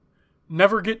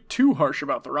Never get too harsh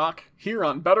about The Rock, here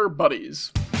on Better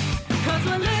Buddies. 'Cause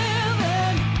we're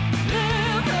living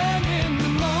in the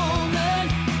moment.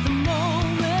 So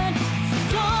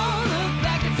don't look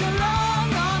back, it's a long,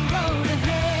 long road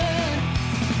ahead.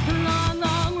 A long,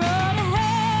 long road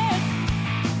ahead.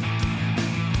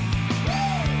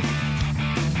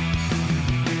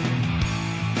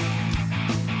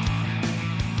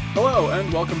 Hello,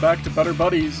 and welcome back to Better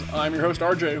Buddies. I'm your host,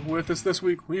 RJ. With us this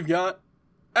week, we've got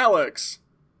Alex.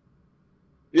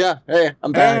 Yeah, hey,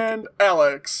 I'm back. And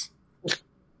Alex.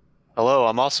 Hello,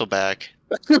 I'm also back.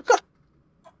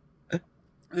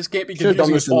 This can't be Should've done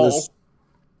confusing this at in all. this.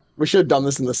 We should have done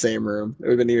this in the same room. It would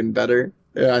have been even better.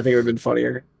 Yeah, I think it would have been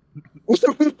funnier.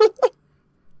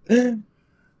 I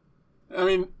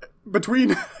mean,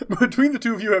 between the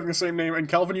two of you having the same name and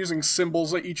Calvin using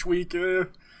symbols each week,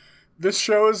 this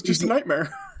show is just a nightmare.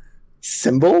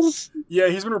 Symbols? Yeah,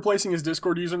 he's been replacing his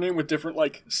Discord username with different,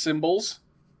 symbols.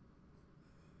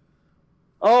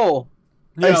 Oh,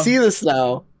 Yeah. I see this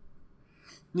now.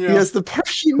 Yeah. He has the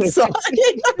parking sign.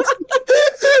 Hang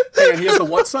on, he has the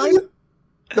what sign?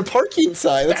 The parking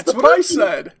sign. That's the what I parking-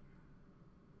 said.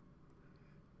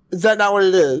 Is that not what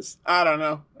it is? I don't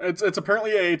know. It's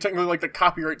apparently technically the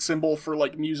copyright symbol for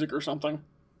music or something.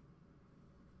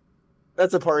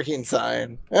 That's a parking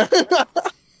sign.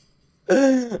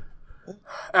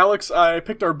 Alex, I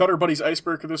picked our Better Buddies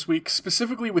icebreaker this week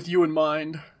specifically with you in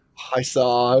mind. I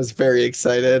was very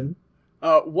excited.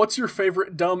 What's your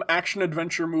favorite dumb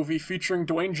action-adventure movie featuring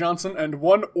Dwayne Johnson and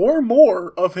one or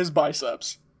more of his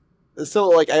biceps?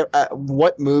 So,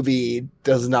 what movie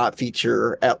does not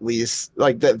feature at least,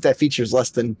 that features less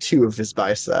than two of his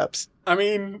biceps? I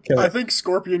mean, I think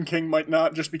Scorpion King might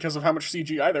not, just because of how much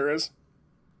CGI there is.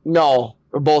 No,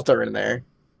 both are in there.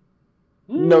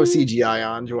 No CGI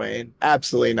on Dwayne.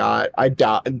 Absolutely not.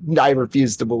 I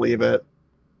refuse to believe it.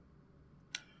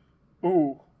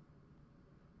 Ooh.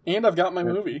 And I've got my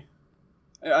movie.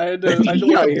 I had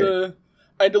to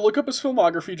look up his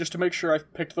filmography just to make sure I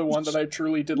picked the one that I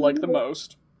truly did like the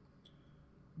most.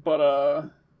 But,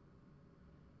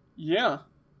 yeah.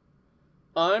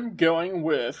 I'm going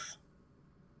with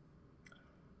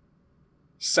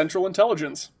Central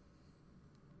Intelligence.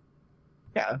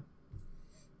 Yeah.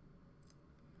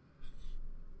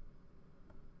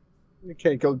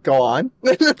 Okay, go on.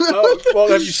 Oh, well,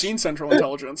 have you seen Central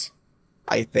Intelligence?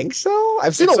 I think so.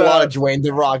 I've seen It's, a lot of Dwayne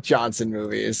The Rock Johnson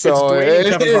movies. So it's Dwayne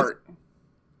and Kevin Hart.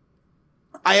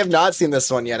 I have not seen this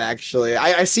one yet, actually.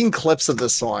 I've seen clips of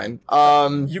this one.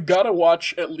 You gotta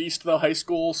watch at least the high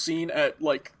school scene at,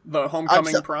 the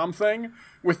homecoming prom thing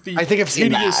with the I think I've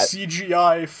seen hideous that.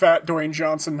 CGI fat Dwayne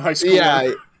Johnson high school.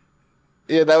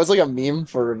 Yeah, that was like a meme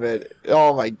for a bit.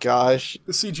 Oh my gosh.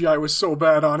 The CGI was so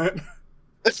bad on it.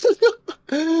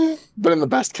 But in the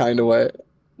best kind of way.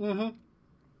 Mm-hmm.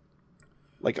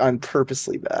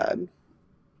 Unpurposely bad.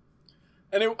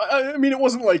 And it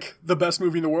wasn't the best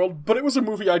movie in the world, but it was a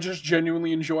movie I just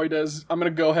genuinely enjoyed as I'm gonna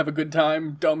go have a good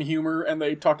time, dumb humor, and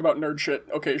they talked about nerd shit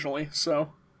occasionally,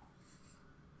 so.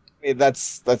 I mean,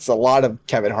 that's a lot of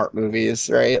Kevin Hart movies,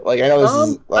 right? I know this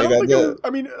is I don't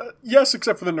think yes,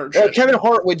 except for the nerd shit. Kevin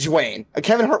Hart with Dwayne.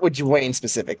 Kevin Hart with Dwayne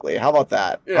specifically. How about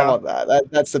that? Yeah. How about that?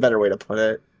 That's the better way to put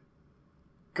it.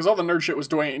 Because all the nerd shit was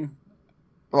Dwayne.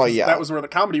 Well, yeah. That was where the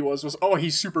comedy was, oh,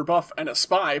 he's super buff and a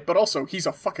spy, but also he's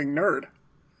a fucking nerd.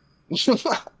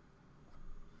 Dwayne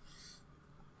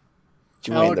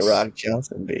Alex, The Rock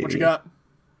Johnson, baby. What you got?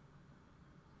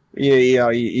 Yeah,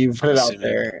 you put it out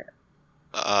there.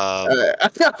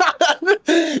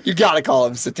 You gotta call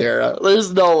him Satara.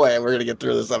 There's no way we're gonna get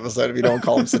through this episode if you don't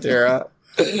call him Satara.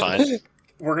 Fine.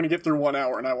 We're gonna get through 1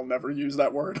 hour and I will never use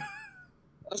that word.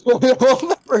 We'll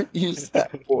never use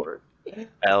that word.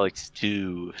 Alex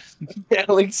 2.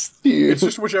 Alex 2. It's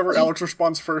just whichever Alex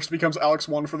responds first becomes Alex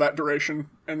 1 for that duration,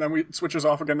 and then it switches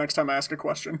off again next time I ask a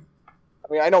question.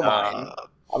 I mean, I know mine.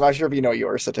 I'm not sure if you know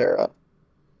yours, Satara.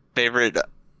 Favorite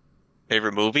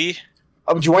movie?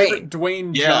 Of Dwayne.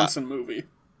 Dwayne Yeah. Johnson movie.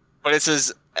 But it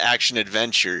says action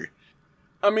adventure.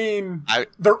 I mean,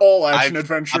 they're all action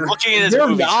adventure. I'm looking at his They're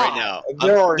movies not. right now.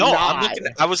 They're No, not.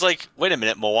 I was like, wait a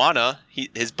minute, Moana.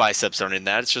 His biceps aren't in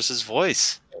that. It's just his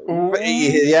voice. Ooh.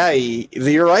 Yeah,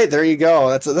 you're right. There you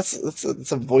go. That's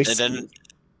a voice. And then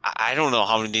I don't know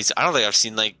how many of these. I don't think I've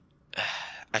seen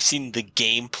I've seen the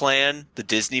Game Plan, the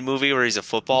Disney movie where he's a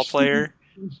football player.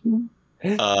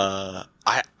 I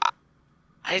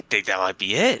think that might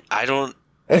be it. I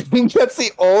think that's the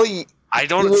only. I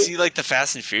don't see the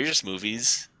Fast and Furious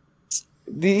movies.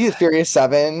 The Furious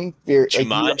 7.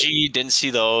 Jumanji, didn't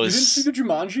see those. You didn't see the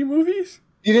Jumanji movies?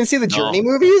 You didn't see the No. Journey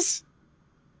movies?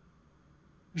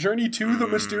 Journey to the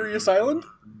Mysterious Island?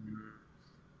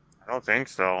 I don't think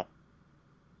so.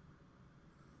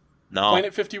 No.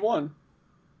 Planet 51.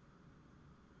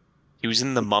 He was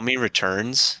in The Mummy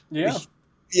Returns. Yeah.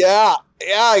 Yeah,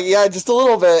 just a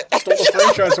little bit. Stole the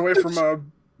franchise away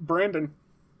from Brandon.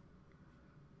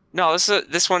 No,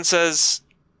 this one says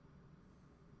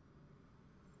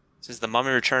The Mummy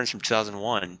Returns from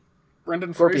 2001.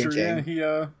 Brendan Scorpion Fraser, King.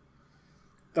 yeah,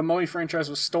 the Mummy franchise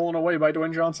was stolen away by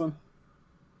Dwayne Johnson.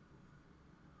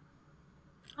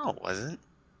 Oh, it wasn't.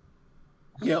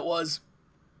 Yeah, it was.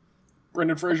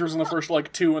 Brendan Fraser was in the first,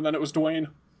 2, and then it was Dwayne.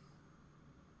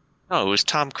 No, it was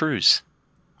Tom Cruise.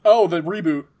 Oh, the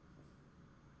reboot.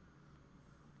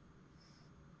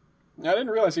 I didn't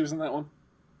realize he was in that one.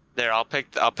 There, I'll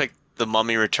pick The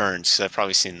Mummy Returns, because I've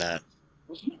probably seen that.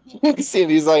 See,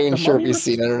 he's not even The sure if Mummy he's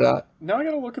seen it or not. Now I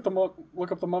gotta look up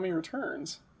the Mummy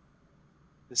Returns.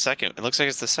 It looks like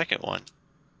it's the second one.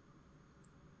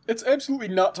 It's absolutely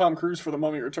not Tom Cruise for the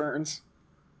Mummy Returns.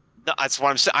 No, that's what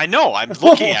I'm saying. I know, I'm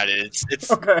looking at it.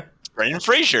 It's Okay. Brendan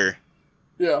Fraser.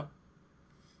 Yeah.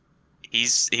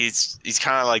 He's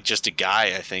kind of like just a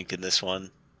guy, I think, in this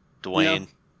one. Dwayne. Yeah.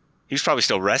 He was probably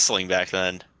still wrestling back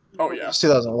then. Oh yeah. It's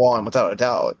 2001, without a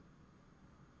doubt.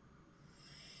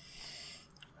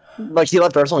 Like, he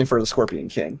left wrestling for the Scorpion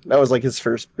King. That was, his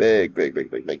first big.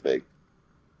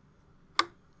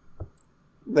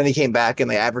 Then he came back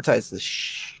and they advertised the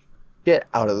shit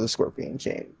out of the Scorpion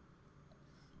King.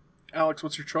 Alex,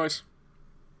 what's your choice?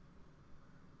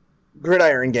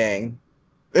 Gridiron Gang.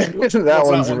 That What's one's that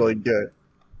one? really good.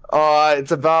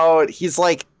 It's about, he's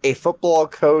a football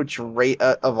coach of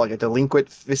a delinquent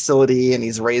facility, and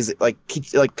he's raising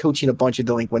coaching a bunch of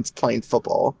delinquents playing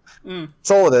football. That's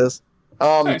all it is.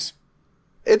 Nice.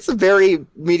 It's a very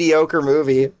mediocre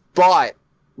movie, but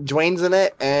Dwayne's in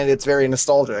it, and it's very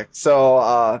nostalgic. So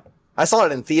I saw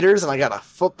it in theaters, and I got a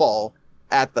football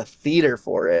at the theater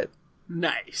for it.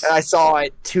 Nice. And I saw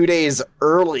it 2 days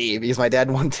early because my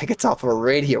dad won tickets off of a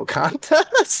radio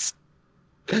contest.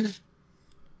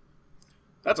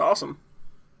 That's awesome.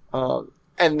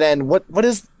 And then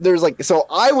so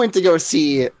I went to go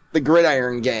see the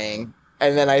Gridiron Gang,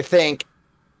 and then I think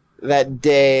that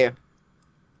day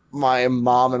my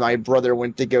mom and my brother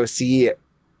went to go see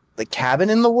The Cabin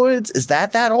in the Woods. Is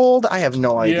that old? I have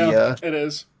no idea. Yeah, it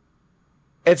is.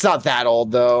 It's not that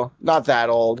old, though. Not that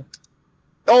old.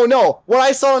 Oh, no. What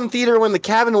I saw in theater when The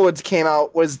Cabin in the Woods came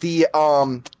out was it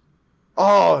was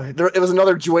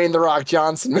another Dwayne "The Rock"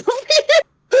 Johnson movie.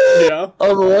 Yeah.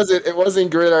 It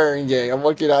wasn't Gridiron Gang. I'm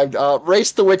looking at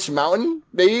Race the Witch Mountain.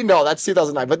 Maybe? No, that's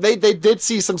 2009. But they did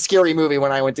see some scary movie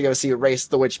when I went to go see Race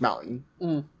the Witch Mountain.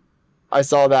 Mm. I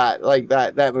saw that,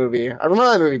 that movie. I remember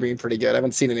that movie being pretty good. I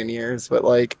haven't seen it in years, but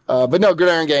no,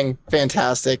 Gridiron Gang,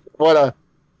 fantastic. What a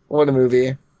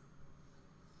movie.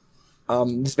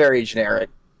 It's very generic,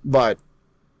 but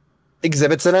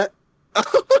exhibits in it.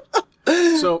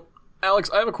 So, Alex,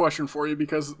 I have a question for you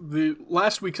because the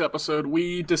last week's episode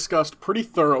we discussed pretty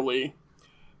thoroughly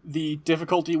the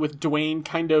difficulty with Dwayne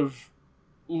kind of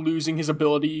losing his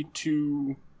ability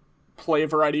to play a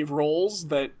variety of roles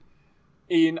that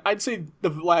in, I'd say, the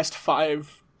last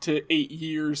 5 to 8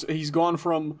 years, he's gone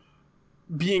from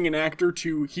being an actor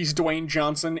to he's Dwayne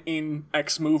Johnson in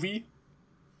X movie.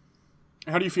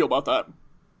 How do you feel about that?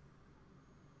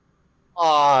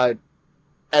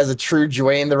 As a true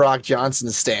Dwayne "The Rock" Johnson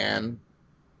stan,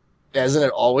 hasn't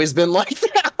it always been like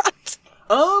that?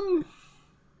 I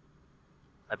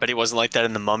bet he wasn't like that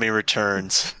in The Mummy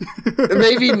Returns.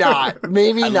 Maybe not.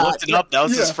 Maybe I not. looked it up. That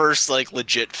was his Yeah. first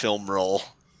legit film role.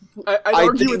 I'd I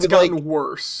argue think it's gotten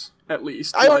worse, at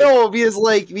least. I don't know, because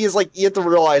you have to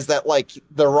realize that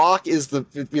The Rock is the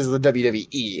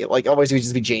WWE. Always he would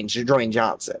just be Dwayne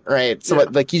Johnson, right? So Yeah.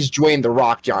 he's Dwayne "The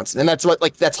Rock" Johnson, and that's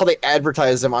that's how they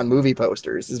advertise him on movie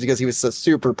posters, is because he was a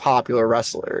super popular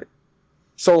wrestler.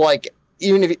 So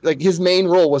even if his main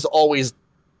role was always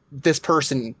this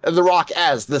person, The Rock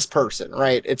as this person,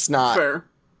 right? It's not. Fair.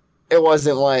 It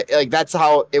wasn't that's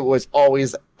how it was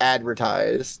always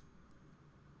advertised.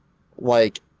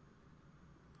 I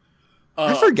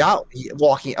forgot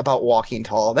Walking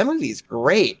Tall. That movie's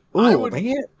great. Ooh,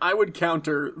 man. I would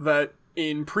counter that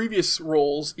in previous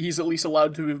roles, he's at least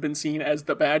allowed to have been seen as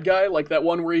the bad guy, like that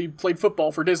one where he played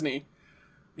football for Disney.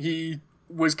 He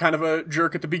was kind of a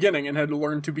jerk at the beginning and had to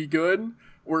learn to be good.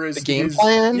 Whereas The Game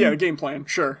Plan? Yeah, Game Plan.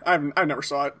 Sure, I never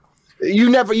saw it.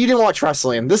 You didn't watch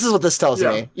wrestling. This is what this tells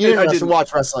Yeah, me. You I didn't didn't.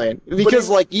 watch wrestling because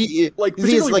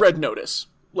Particularly Red Notice.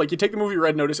 You take the movie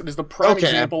Red Notice, it is the prime Okay.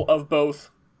 example of both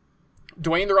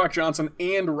Dwayne "The Rock" Johnson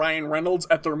and Ryan Reynolds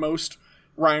at their most.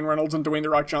 Ryan Reynolds and Dwayne "The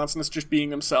Rock" Johnson is just being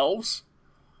themselves.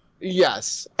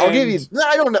 Yes, I'll give you.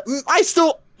 I don't know.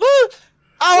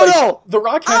 I don't know. The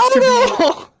Rock I has to don't be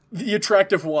know. the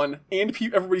attractive one, and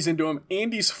everybody's into him.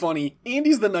 Andy's funny.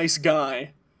 Andy's the nice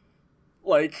guy.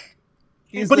 Like,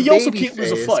 He's but the he also baby can't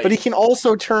lose a face, fight. But he can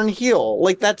also turn heel.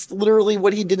 Like, that's literally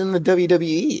what he did in the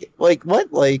WWE. Like, what?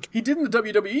 He did in the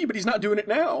WWE, but he's not doing it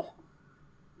now.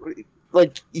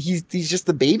 Like he's just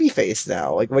the baby face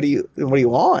now. Like, what do you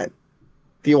want?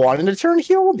 Do you want him to turn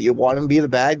heel? Do you want him to be the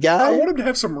bad guy? I want him to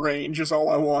have some range. Is all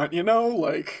I want. You know,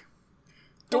 like.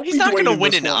 Don't He's be not Dwayne going to in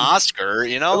win this an one. Oscar,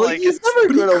 you know? Like, Like, he's never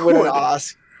but he gonna win an could.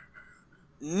 Oscar.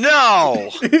 no.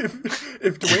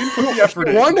 if Dwayne put the effort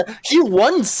in. He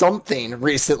won something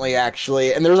recently,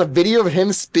 actually, and there's a video of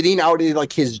him spitting out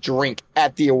like his drink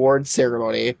at the award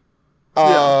ceremony.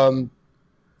 Yeah.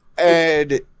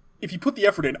 And If he put the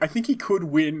effort in, I think he could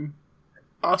win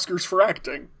Oscars for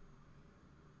acting.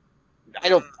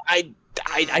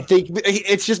 I think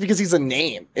it's just because he's a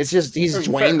name. It's just he's Fair,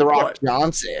 Dwayne the Rock but-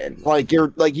 Johnson. Like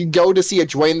you go to see a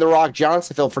Dwayne the Rock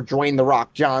Johnson film for Dwayne the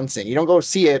Rock Johnson. You don't go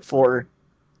see it for.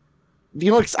 I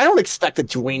don't expect a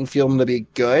Dwayne film to be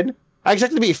good. I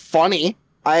expect it to be funny.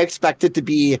 I expect it to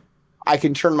be. I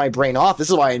can turn my brain off. This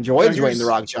is why I enjoy Now, Dwayne the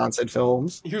Rock Johnson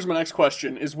films. Here's my next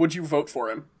question: Is would you vote for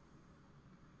him?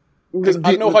 Because I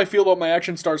don't know how I feel about my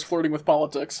action stars flirting with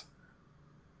politics.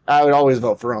 I would always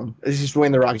vote for him. It's just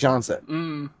Dwayne the Rock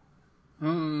Johnson.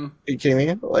 Are you kidding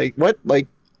me? Like what? Like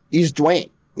he's Dwayne.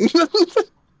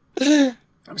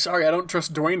 I'm sorry, I don't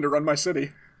trust Dwayne to run my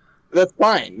city. That's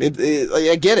fine. Like,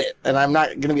 I get it, and I'm not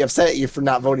going to be upset at you for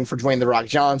not voting for Dwayne the Rock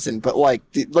Johnson. But like,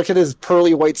 look at his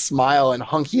pearly white smile and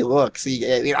hunky looks.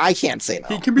 I can't say no.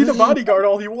 He can be the bodyguard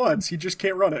all he wants. He just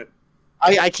can't run it.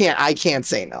 I can't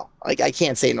say no. Like I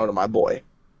can't say no to my boy,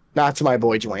 not to my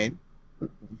boy Dwayne.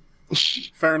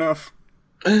 Fair enough.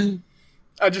 I'm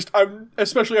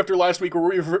especially after last week where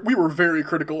we were very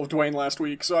critical of Dwayne last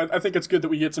week. So I think it's good that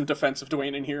we get some defensive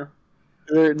Dwayne in here.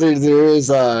 There is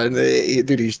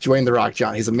dude. He's Dwayne the Rock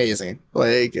John. He's amazing.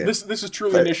 Like This is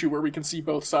truly an issue where we can see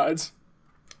both sides.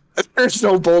 there's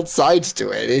no both sides to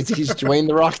it. He's Dwayne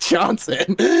the Rock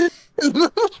Johnson.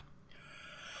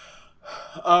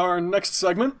 Our next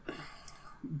segment,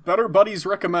 Better Buddies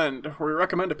Recommend, where we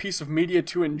recommend a piece of media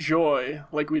to enjoy.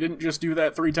 Like we didn't just do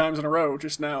that 3 times in a row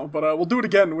just now, but we'll do it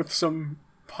again with some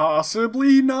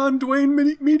possibly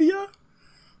non-Dwayne media. I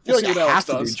feel We'll like see I what have Alex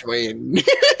to does. do Dwayne.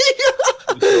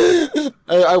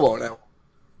 I won't.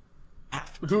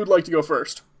 Who would like to go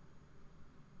first?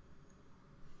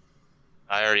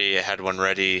 I already had one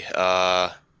ready.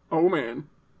 Oh man,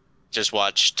 Just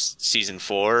watched season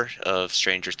 4 of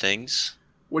Stranger Things.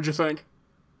 what'd you think?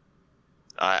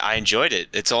 I enjoyed it.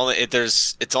 It's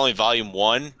only volume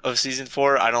 1 of season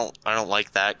 4. I don't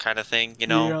like that kind of thing, you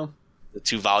know. The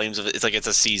 2 volumes of it. It's like it's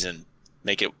a season.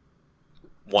 Make it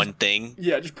one thing.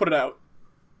 Yeah, just put it out.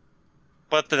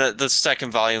 But the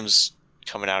second volume's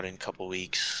coming out in a couple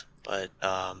weeks. But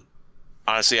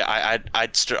honestly,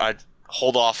 I'd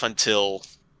hold off until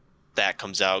that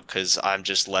comes out because I'm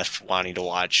just left wanting to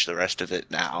watch the rest of it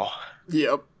now.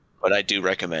 Yep. But I do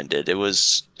recommend it.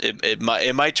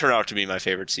 It might turn out to be my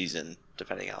favorite season,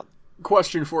 depending on.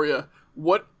 Question for you: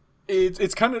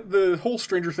 it's kind of the whole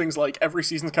Stranger Things, like every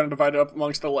season's kind of divided up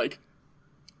amongst the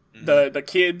the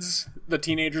kids, the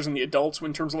teenagers, and the adults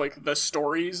in terms of like the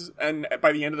stories, and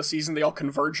by the end of the season they all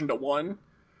converge into one.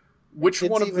 Which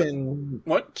Kids one of even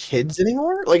what? kids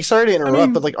anymore? Like, sorry to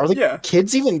interrupt, but like, are the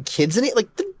kids even kids in it? Like,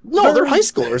 no, they're high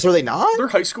schoolers, are they not? They're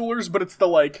high schoolers, but it's the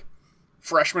like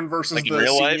freshmen versus Like in the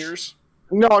real life? seniors.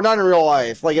 No, not in real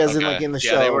life. Like, as in like in the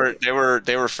show.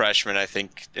 they were freshmen, I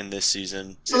think, in this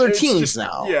season. So they're It's teens just-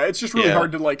 now. Yeah, it's just really Yeah.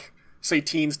 hard to like say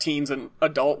teens, and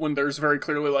adult when there's very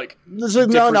clearly like So,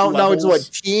 no, it's levels. what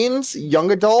teens,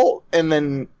 young adult, and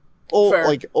then Fair.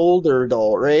 like older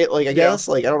adult, right? Like I guess,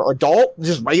 like I don't know, adult,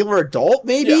 just regular adult,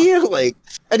 maybe. Yeah. Like,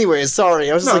 anyways,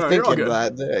 sorry, I was just No, like no, you're all thinking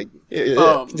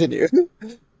that. Continue.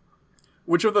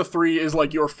 which of the 3 is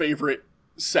like your favorite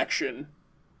section?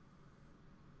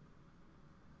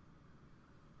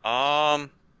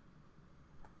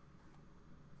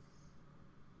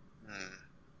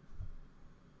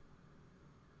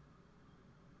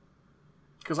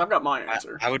 Because I've got my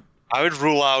answer. I would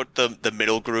rule out the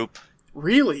middle group.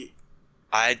 Really?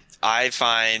 I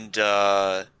find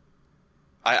I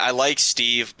like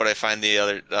Steve, but I find the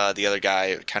other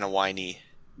guy kind of whiny.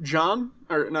 John?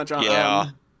 Or not John?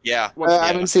 Yeah. What- I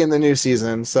haven't seen the new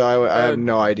season, so I have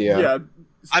no idea. yeah.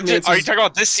 Are you Nancy's- talking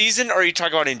about this season, or are you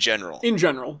talking about in general? in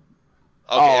general?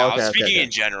 Okay, Oh, I was okay, speaking okay. in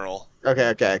general.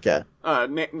 Okay.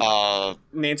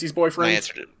 Nancy's My boyfriend?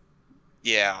 answer to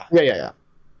yeah. Yeah.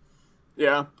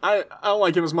 Yeah. I don't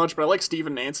like him as much, but I like Steve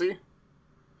and Nancy.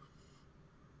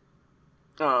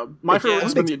 My favorite I'm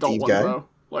one's a been big the adult Steve one, guy. though.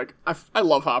 Like, I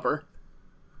love Hopper.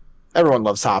 Everyone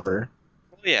loves Hopper.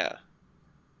 Yeah.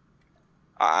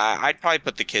 I'd probably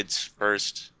put the kids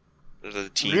first. Or the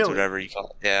teens, Really? whatever you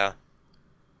call it. Yeah.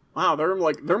 Wow, they're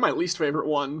my least favorite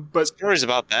one. But Stories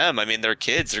about them. I mean, they're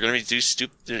kids. They're gonna do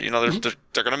stupid. You know,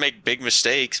 they're gonna make big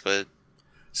mistakes, but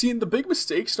see, the big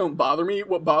mistakes don't bother me.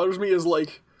 What bothers me is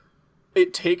like,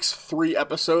 it takes 3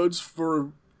 episodes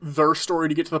for their story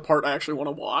to get to the part I actually want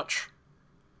to watch.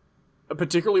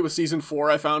 Particularly with season 4,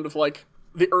 I found with like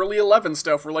the early 11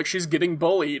 stuff where like she's getting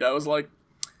bullied. I was like,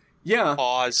 yeah,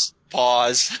 pause.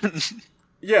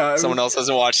 yeah. Someone else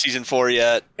hasn't watched season 4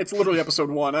 yet. It's literally episode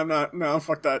 1. I'm not. No,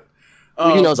 fuck that.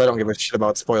 He knows I don't give a shit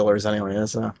about spoilers anyway.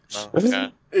 So. Oh,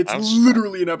 okay. It's I was-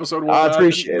 literally in episode 1. I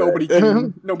appreciate nobody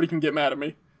it. nobody can get mad at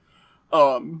me.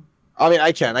 I mean,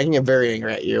 I can get very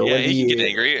angry at you. Yeah, When he can get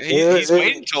angry. He's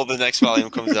waiting until the next volume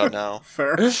comes out now.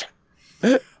 Fair.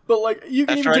 But like, you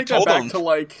can After even I take that told back him. to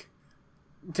like,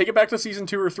 take it back to season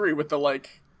 2 or 3 with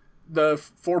the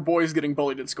 4 boys getting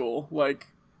bullied at school. Like,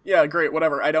 yeah, great,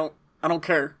 whatever. I don't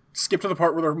care. Skip to the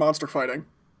part where they're monster fighting.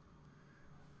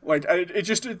 Like,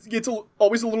 it gets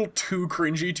always a little too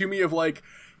cringy to me. Of like,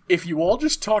 if you all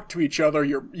just talk to each other,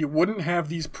 you wouldn't have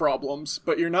these problems.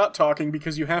 But you're not talking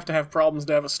because you have to have problems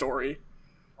to have a story.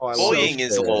 Oh, I Bullying love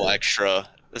is a it. little extra,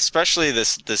 especially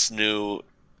this new.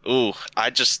 Ooh,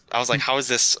 I was like, how is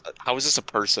this a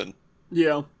person?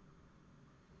 Yeah.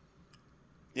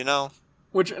 You know?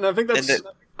 And I think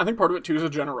I think part of it too is a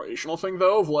generational thing,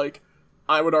 though. Of like,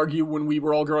 I would argue when we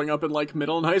were all growing up in like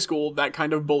middle and high school, that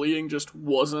kind of bullying just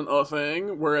wasn't a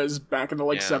thing. Whereas back in the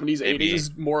like Yeah, 70s, maybe.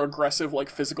 80s, more aggressive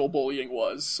like physical bullying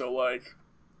was. So like,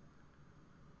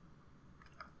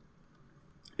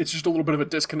 it's just a little bit of a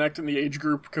disconnect in the age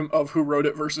group of who wrote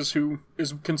it versus who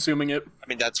is consuming it. I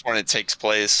mean, that's when it takes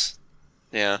place.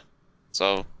 Yeah.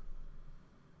 So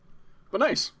But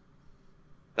nice.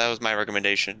 that was my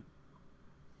recommendation.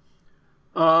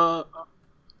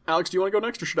 Alex, do you want to go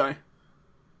next or should I?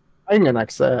 I can go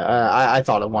next. I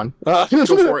thought of one. Go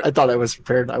for it. I thought I was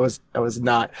prepared. I was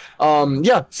not.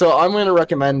 Yeah. So I'm going to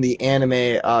recommend the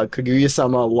anime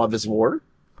Kaguya-sama: Love Is War.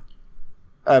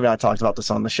 I've not talked about this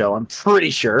on the show. I'm pretty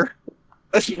sure.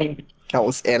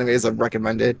 Countless animes I've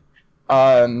recommended.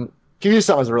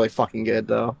 Kaguya-sama is really fucking good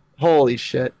though. Holy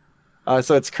shit.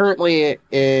 So it's currently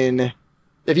in.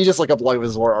 If you just look up Love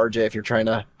Is War, RJ, if you're trying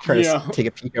to Yeah. take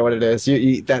a peek at what it is,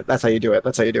 that's how you do it.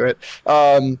 That's how you do it.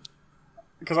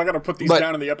 Because I got to put these But-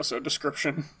 down in the episode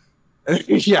description.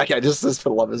 yeah, just for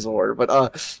Love Is War. But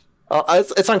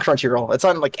it's on Crunchyroll. It's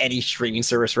on like any streaming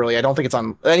service really. I don't think it's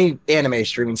on any anime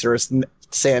streaming service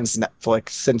sans Netflix,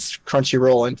 since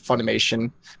Crunchyroll and Funimation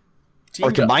are Teamed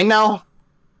up. combined now.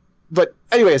 But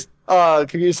anyways,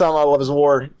 Kaguya-sama: Love Is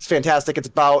War. It's fantastic. It's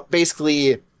about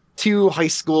basically 2 high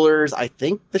schoolers. I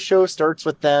think the show starts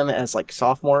with them as like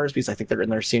sophomores because I think they're in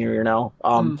their senior year now.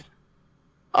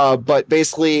 But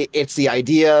basically, it's the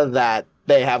idea that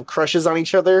they have crushes on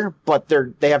each other, but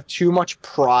they have too much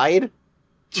pride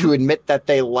to admit that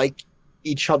they like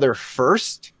each other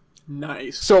first.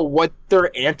 Nice. So what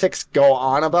their antics go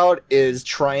on about is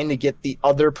trying to get the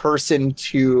other person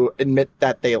to admit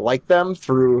that they like them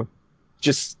through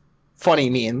just funny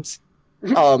means.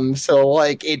 So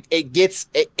like it gets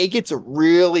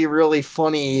really, really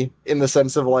funny in the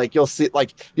sense of like, you'll see,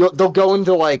 like they'll go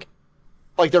into like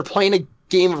they're playing a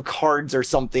game of cards or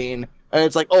something, and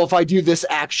it's like, oh, if I do this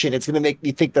action, it's gonna make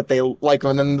me think that they like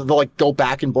them, and then they'll like go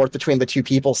back and forth between the 2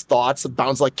 people's thoughts,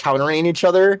 bounds like countering each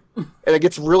other, and it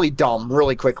gets really dumb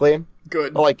really quickly.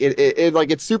 Good. Like it like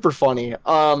it's super funny.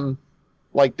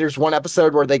 Like there's one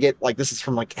episode where they get like, this is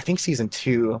from like I think season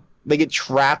 2, they get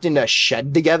trapped in a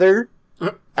shed together.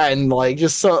 And like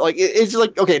just so like it's just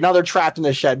like, okay, now they're trapped in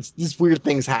a shed. These weird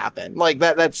things happen. Like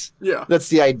that's Yeah.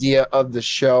 the idea of the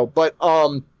show. But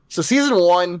so season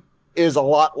 1 is a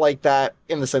lot like that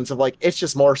in the sense of like it's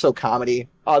just more so comedy.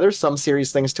 There's some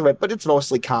serious things to it, but it's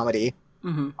mostly comedy.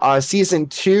 Mm-hmm. Season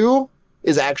 2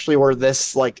 is actually where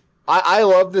this like I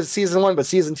love the season 1, but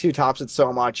season 2 tops it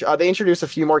so much. They introduce a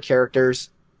few more characters,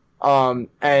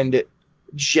 and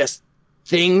just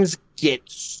things get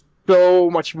so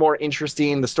much more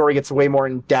interesting. The story gets way more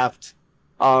in depth.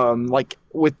 Like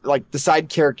with like the side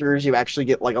characters, you actually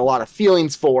get like a lot of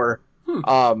feelings for.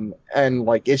 And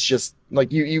like it's just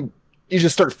like you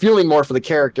just start feeling more for the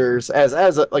characters as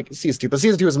like season 2. But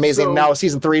season 2 is amazing. So- Now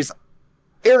season 3 is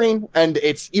airing, and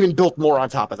it's even built more on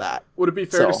top of that. Would it be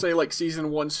fair to So- say like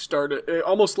season 1 started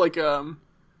almost like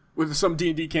with some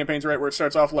D&D campaigns, right, where it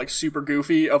starts off like super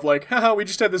goofy, of like, haha, we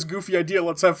just had this goofy idea,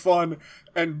 let's have fun,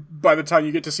 and by the time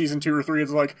you get to season 2 or 3,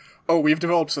 it's like, oh, we've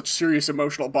developed such serious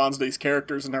emotional bonds to these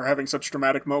characters, and they're having such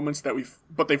dramatic moments that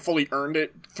but they fully earned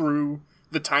it through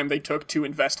the time they took to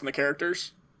invest in the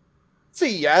characters. Say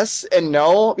yes and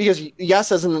no, because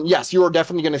yes, as in yes, you are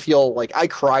definitely going to feel like I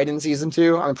cried in season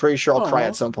 2. I'm pretty sure I'll cry Aw.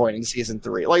 at some point in season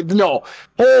 3. Like no,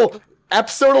 whole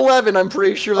episode 11. I'm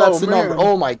pretty sure that's the man. number.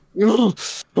 Oh my, oh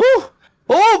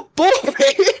boy.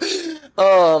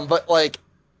 But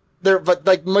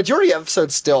like majority of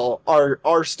episodes still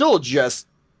are still just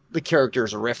the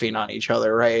characters riffing on each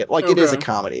other, right? Like it is a Okay.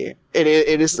 comedy. It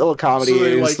is still a comedy. So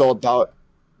they, It is like, still about.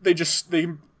 They just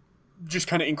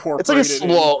kind of incorporate It's like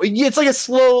it's like a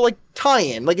slow like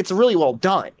tie-in. Like it's really well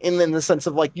done in the sense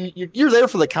of like you're there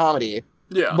for the comedy,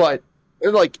 Yeah. but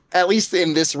like at least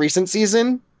in this recent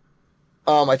season,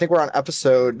 I think we're on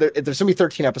episode. There's gonna be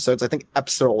 13 episodes. I think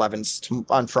episode 11's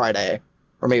on Friday,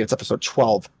 or maybe it's episode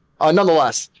 12.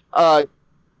 Nonetheless,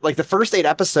 like the first 8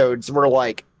 episodes were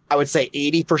like I would say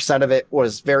 80% of it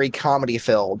was very comedy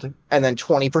filled, and then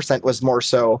 20% was more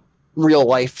so real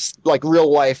life,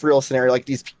 real scenario. Like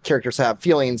these characters have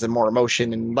feelings and more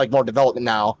emotion and like more development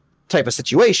now type of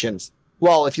situations.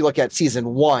 Well, if you look at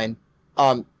season 1,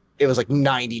 it was like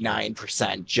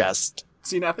 99% just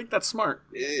See, and I think that's smart.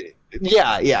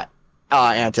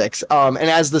 antics. And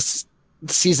as this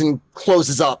season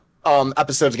closes up,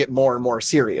 episodes get more and more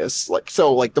serious. Like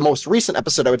the most recent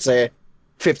episode, I would say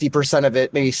 50% of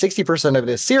it, maybe 60% of it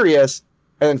is serious,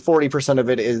 and then 40% of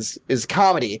it is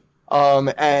comedy.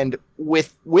 And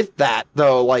with that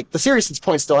though, like the seriousness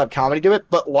points still have comedy to it,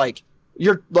 but like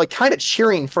you're like kind of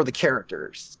cheering for the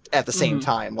characters at the same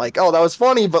time. Like, oh, that was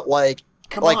funny, but like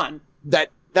Come like, on. that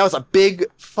was a big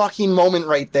fucking moment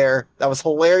right there. That was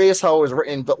hilarious how it was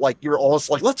written, but like you're almost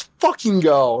like, let's fucking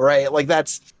go, right? Like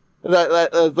that's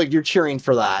like you're cheering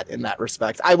for that in that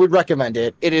respect. I would recommend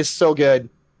it. It is so good.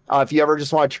 If you ever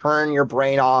just want to turn your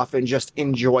brain off and just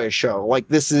enjoy a show, like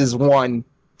this is one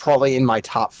probably in my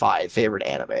top 5 favorite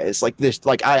animes. Like this,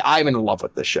 like I'm in love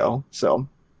with this show. So,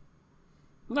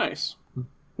 Nice.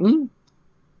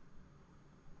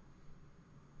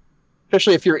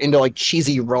 especially if you're into like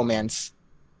cheesy romance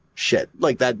shit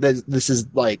like that, this is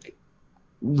like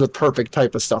the perfect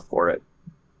type of stuff for it.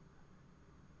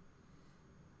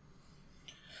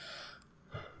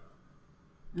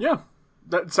 Yeah.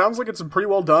 That sounds like it's pretty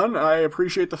well done. I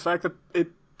appreciate the fact that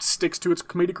it sticks to its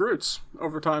comedic roots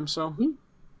over time, so...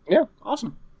 Yeah.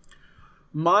 Awesome.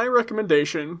 My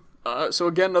recommendation, so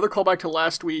again, another callback to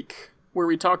last week, where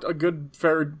we talked a good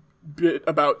fair bit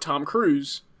about Tom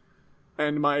Cruise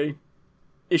and my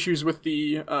issues with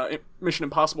the Mission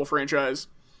Impossible franchise.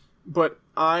 But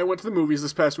I went to the movies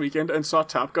this past weekend and saw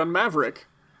Top Gun Maverick.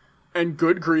 And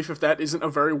good grief if that isn't a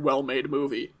very well-made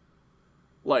movie.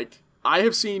 Like, I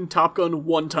have seen Top Gun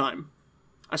one time.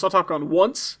 I saw Top Gun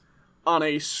once on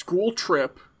a school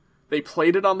trip. They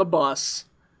played it on the bus.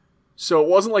 So it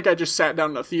wasn't like I just sat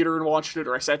down in a theater and watched it,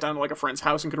 or I sat down in like a friend's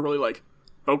house and could really like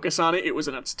focus on it. It was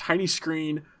in a tiny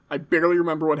screen. I barely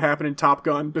remember what happened in Top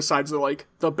Gun besides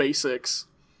the basics.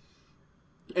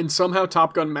 And somehow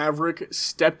Top Gun Maverick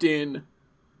stepped in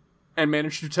and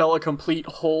managed to tell a complete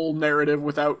whole narrative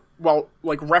without,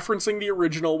 like referencing the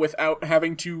original without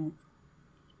having to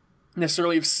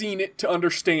necessarily have seen it to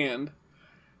understand,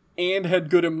 and had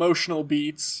good emotional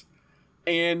beats,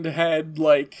 and had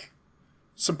like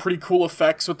some pretty cool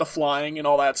effects with the flying and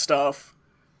all that stuff.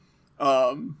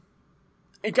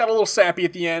 It got a little sappy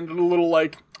at the end, and a little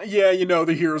like, yeah, you know,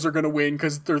 the heroes are gonna win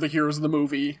because they're the heroes of the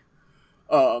movie.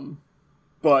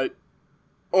 But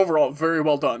overall, very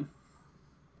well done.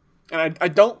 And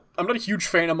I'm not a huge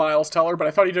fan of Miles Teller, but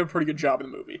I thought he did a pretty good job in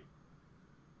the movie.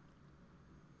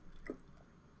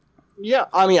 Yeah,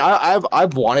 I mean,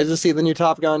 I've wanted to see the new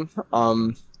Top Gun,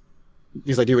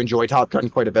 because I do enjoy Top Gun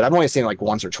quite a bit. I've only seen it like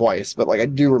once or twice, but like I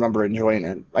do remember enjoying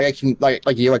it. Like I can like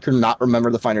you, I could not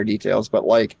remember the finer details, but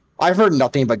like I've heard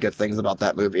nothing but good things about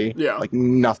that movie. Yeah. Like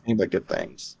nothing but good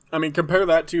things. I mean, compare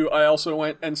that to, I also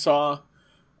went and saw,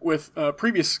 with a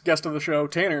previous guest of the show,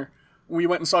 Tanner, we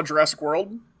went and saw Jurassic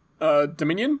World,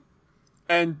 Dominion,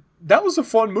 and that was a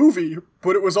fun movie,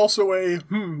 but it was also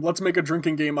let's make a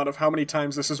drinking game out of how many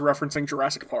times this is referencing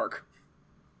Jurassic Park.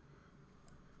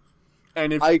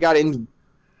 And if I got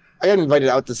invited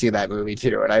out to see that movie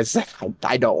too, and I said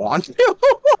I don't want to.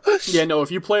 yeah, no, if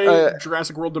you play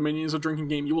Jurassic World Dominion as a drinking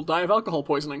game, you will die of alcohol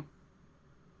poisoning.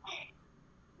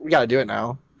 We gotta do it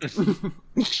now.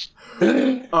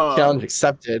 Challenge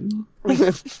accepted.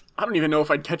 I don't even know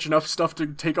if I'd catch enough stuff to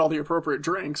take all the appropriate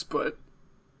drinks, but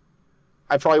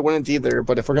I probably wouldn't either.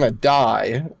 But if we're gonna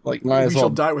die, like, might as We shall well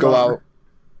die with go honor. out.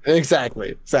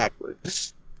 Exactly.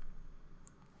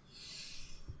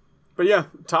 But yeah,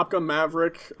 Top Gun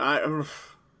Maverick.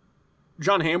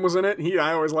 John Hamm was in it.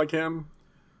 I always like him.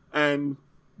 And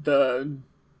I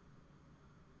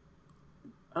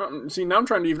don't see now. I'm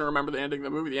trying to even remember the ending of the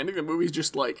movie. The ending of the movie is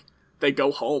just like they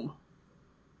go home,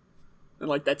 and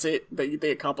like that's it.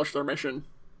 They accomplish their mission.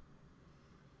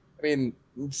 I mean,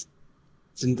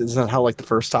 isn't that how like the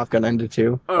first Top Gun ended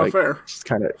too? Oh, Like, fair, just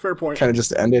kind point. of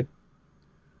just ended.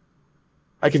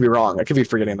 I could be wrong. I could be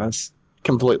forgetting this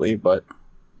completely, but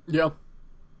Yeah.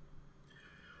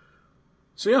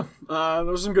 So yeah,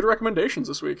 those are some good recommendations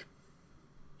this week.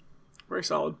 Very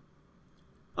solid.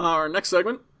 Our next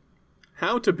segment,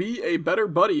 How to Be a Better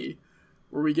Buddy,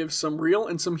 where we give some real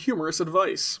and some humorous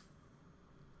advice.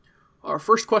 Our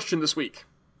first question this week.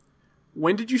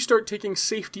 When did you start taking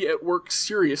safety at work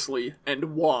seriously,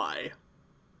 and why?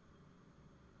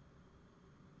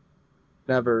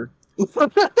 never.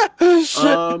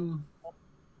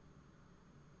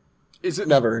 Is it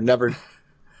Never.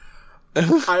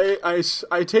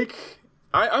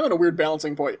 I'm in a weird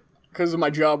balancing point because of my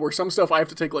job where some stuff I have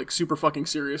to take like super fucking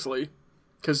seriously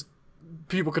because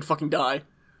people could fucking die.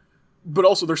 But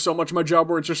also there's so much of my job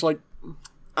where it's just like,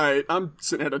 I'm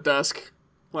sitting at a desk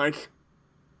like,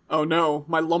 oh no,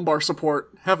 my lumbar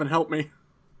support, heaven help me.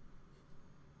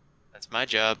 That's my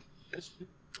job.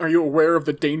 Are you aware of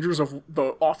the dangers of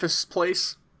the office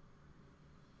place?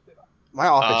 My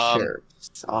office chair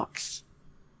sucks.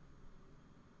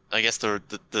 I guess the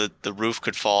roof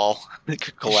could fall. It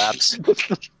could collapse.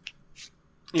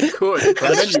 You could,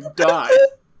 and then you die.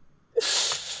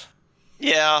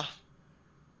 Yeah.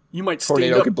 You might stand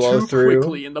Tornado up could blow too through.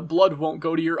 quickly and the blood won't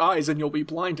go to your eyes and you'll be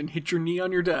blind and hit your knee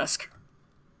on your desk.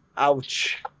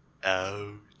 Ouch.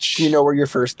 Ouch. Do you know where your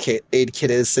first aid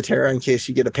kit is, Satara, in case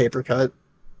you get a paper cut?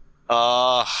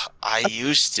 I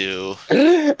used to.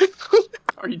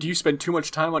 Do you spend too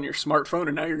much time on your smartphone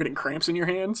and now you're getting cramps in your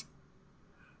hands?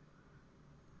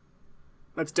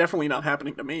 That's definitely not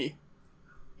happening to me.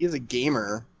 He's a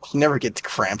gamer. He never gets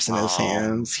cramps in his Oh.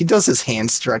 hands. He does his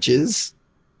hand stretches.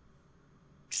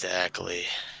 Exactly.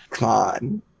 Come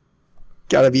on.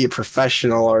 Gotta be a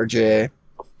professional, RJ.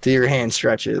 Do your hand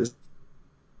stretches.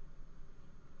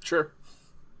 Sure.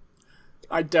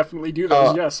 I definitely do those,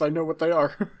 Uh, yes, I know what they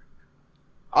are.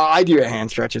 I do hand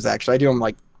stretches, actually. I do them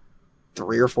like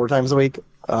 3 or 4 times a week.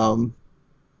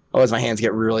 Otherwise, my hands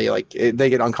get really, they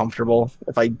get uncomfortable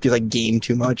if I do, game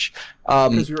too much.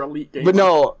 Because you're elite gamer. But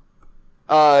no,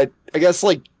 I guess,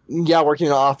 working in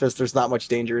an office, there's not much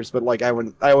dangers, but, I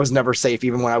was never safe,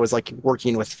 even when I was,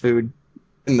 working with food,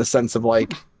 in the sense of,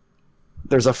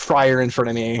 there's a fryer in front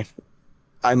of me.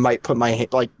 I might put my,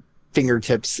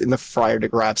 fingertips in the fryer to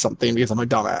grab something because I'm a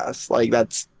dumbass.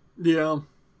 That's... Yeah.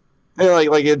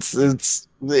 It's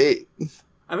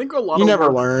I think a lot you of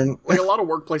never learn. a lot of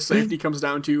workplace safety comes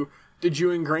down to, did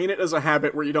you ingrain it as a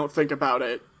habit where you don't think about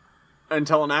it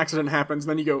until an accident happens,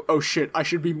 then you go, oh shit, I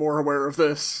should be more aware of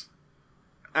this.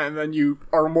 And then you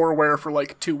are more aware for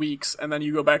 2 weeks, and then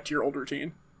you go back to your old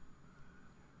routine.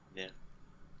 Yeah.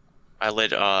 I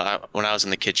lit when I was in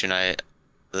the kitchen.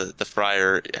 The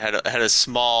fryer had a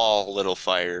small little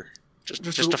fire,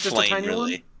 just a flame tiny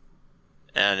really, one?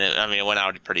 and it went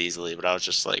out pretty easily. But I was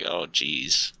just like, oh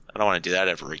geez, I don't want to do that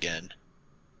ever again.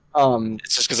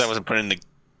 It's just because I wasn't putting the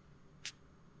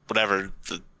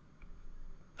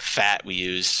fat we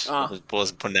used.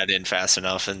 Wasn't putting that in fast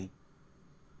enough and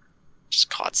just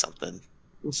caught something.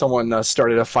 Someone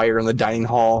started a fire in the dining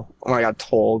hall when I got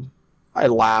told. I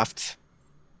laughed.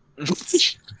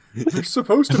 There's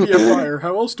supposed to be a fire.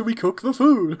 How else do we cook the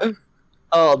food?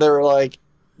 Oh, they were like,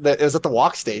 it was at the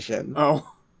walk station. Oh.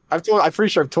 I'm pretty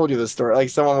sure I've told you this story.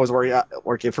 Someone was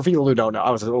working. For people who don't know, I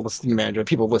was an old student manager.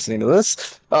 People listening to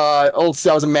this, I was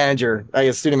a manager,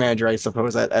 student manager, I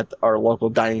suppose, at our local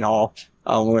dining hall.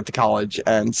 We went to college,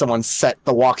 and someone set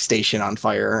the walk station on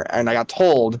fire, and I got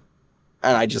told,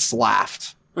 and I just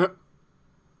laughed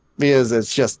because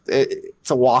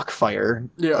it's a walk fire.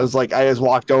 Yeah. I just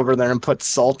walked over there and put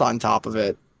salt on top of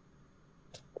it.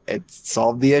 It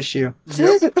solved the issue.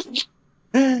 Yep.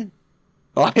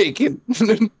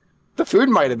 The food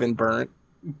might have been burnt.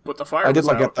 But the fire I did was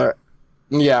look out. at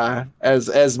the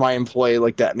as my employee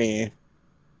looked at me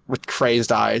with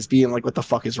crazed eyes, being like, "What the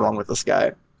fuck is wrong with this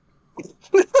guy?"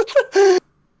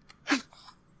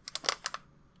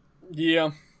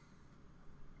 Yeah.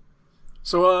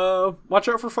 So, watch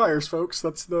out for fires, folks.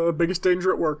 That's the biggest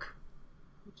danger at work.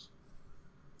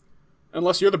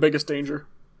 Unless you're the biggest danger.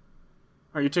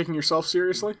 Are you taking yourself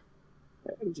seriously?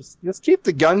 Just keep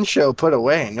the gun show put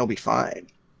away, and you'll be fine.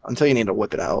 until you need to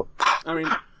whip it out. I mean,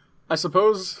 I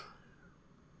suppose.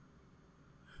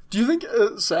 Do you think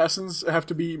assassins have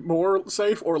to be more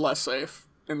safe or less safe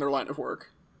in their line of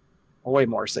work? Way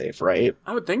more safe, right?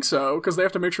 I would think so, because they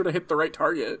have to make sure to hit the right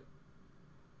target.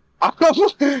 Oh,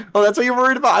 that's what you're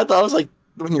worried about? I thought it was like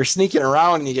when you're sneaking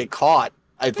around and you get caught.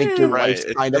 I think your Right. life's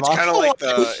kind of It's kind of on like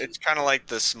hold. it's kind of like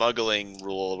the smuggling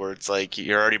rule, where it's like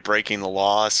you're already breaking the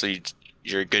law, so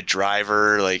you're a good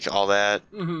driver, like all that.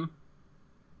 Mm-hmm.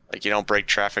 Like you don't break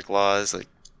traffic laws, like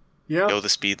Yeah. go the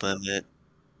speed limit,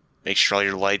 make sure all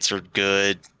your lights are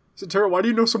good. So, Tara, why do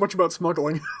you know so much about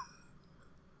smuggling?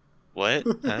 What?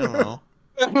 I don't know.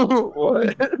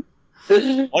 What?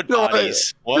 What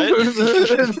bodies? What?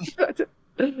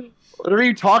 What are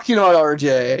you talking about,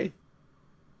 RJ?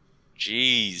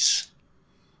 Jeez.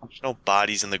 There's no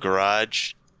bodies in the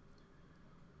garage.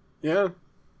 Yeah.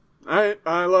 I'm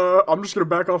just gonna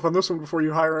back off on this one before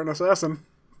you hire an assassin.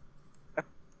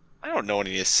 I don't know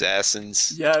any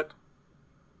assassins. Yet.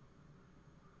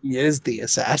 He is the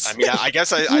assassin. I mean, I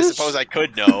guess I suppose I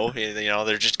could know. You know,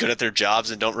 they're just good at their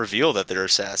jobs and don't reveal that they're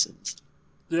assassins.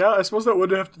 Yeah, I suppose that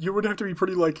you would have to be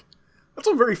pretty, like, that's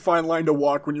a very fine line to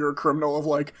walk when you're a criminal of,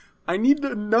 like, I need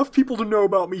enough people to know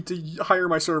about me to hire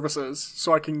my services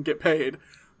so I can get paid,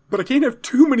 but I can't have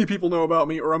too many people know about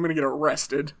me or I'm gonna get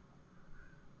arrested.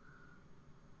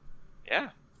 Yeah,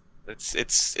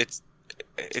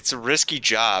 it's a risky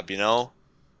job, you know.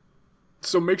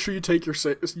 So make sure you take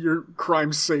your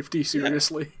crime safety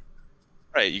seriously.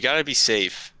 Right, you gotta be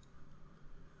safe.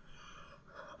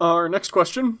 Our next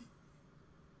question.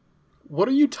 What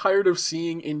are you tired of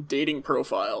seeing in dating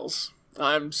profiles?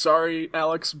 I'm sorry,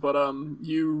 Alex, but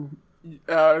you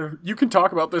can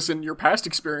talk about this in your past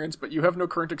experience, but you have no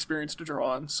current experience to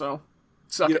draw on, so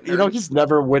suck it. You know, nerd. he's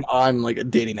never went on like a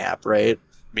dating app, right?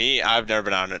 Me, I've never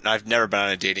been on it. I've never been on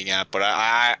a dating app, but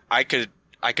I could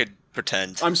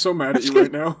pretend. I'm so mad at you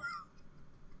right now.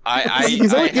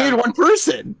 He's only dated one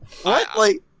person. What?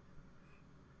 Like,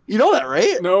 you know that,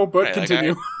 right? No, but Right, like,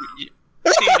 continue.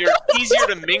 it's easier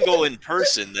to mingle in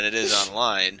person than it is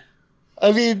online.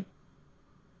 I mean,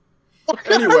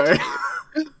 Anyway,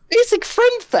 basic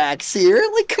friend facts here.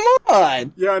 Like, come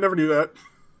on. yeah, I never knew that.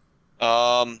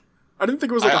 I didn't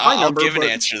think it was like a high I'll number. give an but-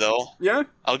 answer though. Yeah?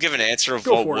 I'll give an answer of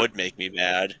Go what for it. would make me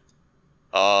mad.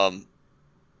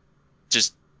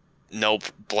 Just no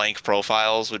blank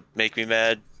profiles would make me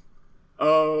mad.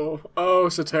 Oh,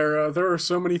 Satara, there are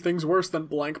so many things worse than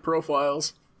blank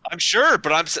profiles. I'm sure,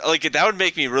 but like that would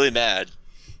make me really mad.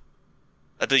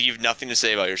 I think you have nothing to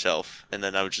say about yourself, and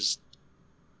then I would just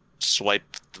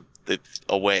swipe the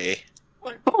away.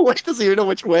 Oh, wait, doesn't even know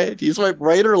which way. Do you swipe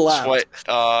right or left?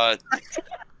 Swipe.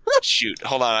 Shoot,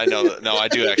 hold on. I know that. No, I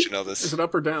do actually know Is this. it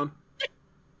up or down?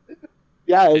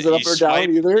 Yeah, is it You up or swipe-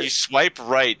 down either? You swipe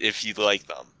right if you like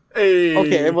them. Hey.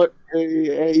 Okay, but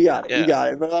you got it. Yeah. You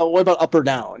got it. But what about up or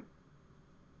down?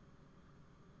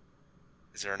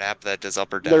 Is there an app that does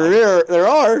up or down? There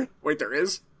are. Wait, there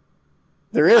is?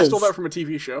 There is. I stole that from a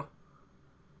TV show.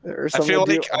 There are I some feel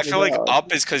that do like up and down.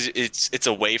 up is because it's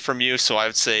away from you, so I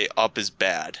would say up is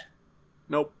bad.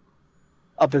 Nope.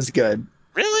 Up is good.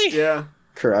 Really? Yeah.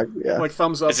 Correct. Yeah. Like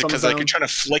thumbs up, Is it thumbs because down. like you're trying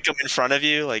to flick them in front of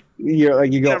you? Like You're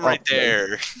like you go get 'em right up,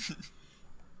 there.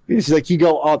 It's like you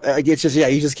go up. Like it's just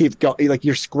you just keep going. Like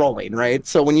you're scrolling, right?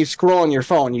 So when you scroll on your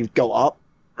phone, you go up.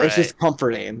 It's just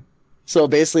comforting. So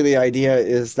basically, the idea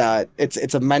is that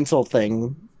it's a mental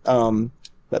thing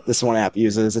that this one app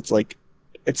uses. It's like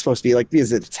it's supposed to be like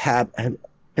because it's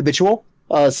habitual.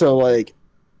 So like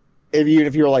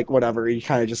if you're like whatever, you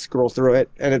kind of just scroll through it,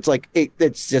 and it's like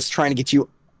it's just trying to get you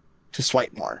to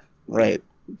swipe more, right?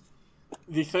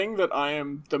 The thing that I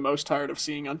am the most tired of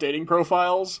seeing on dating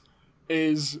profiles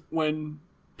is when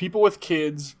people with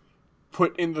kids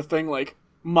put in the thing like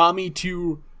mommy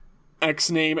to X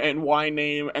name and Y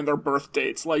name and their birth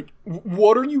dates. Like,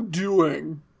 what are you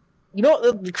doing? You know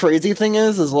what the crazy thing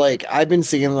is like I've been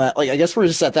seeing that. Like I guess we're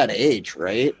just at that age,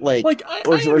 right? Like I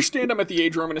Or- or- understand I'm at the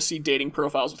age where I'm going to see dating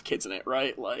profiles with kids in it,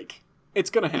 right? Like, it's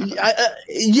going to happen.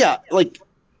 yeah, like.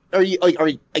 Are you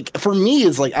like for me?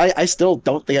 It's like I still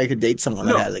don't think I could date someone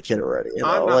No. that has a kid already. You know,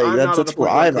 I'm not- like I'm not at that's the point where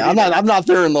where I I'm could at. either. I'm not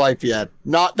there in life yet.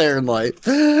 Not there in life.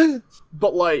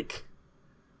 But, like,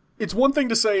 it's one thing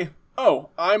to say, oh,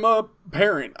 I'm a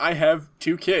parent. I have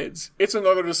 2 kids. It's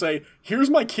another to say, here's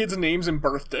my kids' names and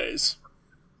birthdays.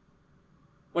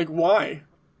 Like, why?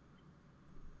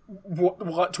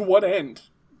 What to what end?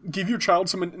 Give your child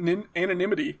some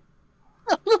anonymity.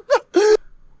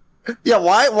 Yeah,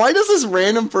 why does this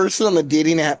random person on the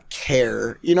dating app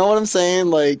care? You know what I'm saying?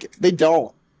 Like they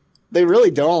don't. They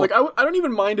really don't. Like, I don't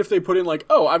even mind if they put in, like,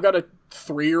 oh, I've got a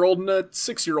 3-year-old and a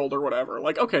 6-year-old or whatever.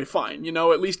 Like, okay, fine, you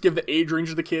know, at least give the age range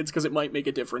of the kids because it might make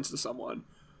a difference to someone.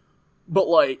 But,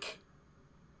 like,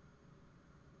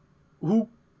 who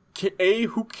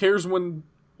cares when,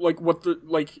 like, what the,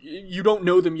 like, you don't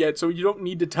know them yet, so you don't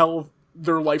need to tell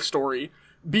their life story.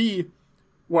 B,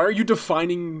 why are you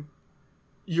defining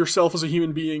yourself as a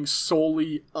human being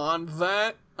solely on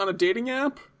a dating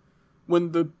app?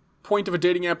 When the point of a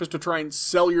dating app is to try and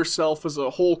sell yourself as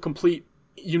a whole, complete,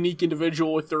 unique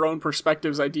individual with their own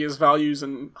perspectives, ideas, values,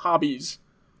 and hobbies,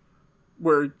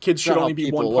 where kids should only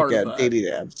be one part of that. Dating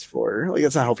apps for like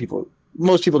that's not how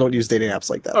most people don't use dating apps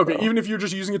like that. Okay, though. even if you're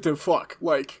just using it to fuck,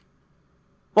 like,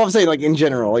 well, I'm saying like in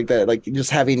general, like that, like just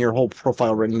having your whole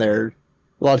profile written there.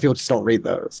 A lot of people just don't read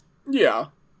those. yeah,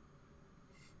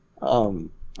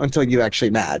 Until you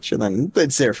actually match, and then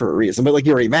it's there for a reason. But like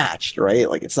you already matched, right?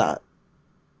 Like it's not.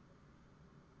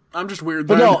 I'm just weird.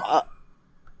 But Then.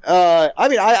 no, I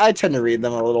mean, I tend to read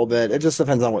them a little bit. It just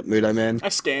depends on what mood I'm in. I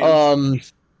scan.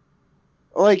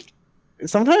 Like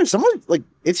sometimes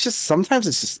sometimes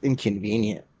it's just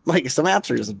inconvenient. Like some apps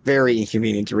are just very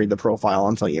inconvenient to read the profile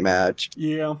until you match.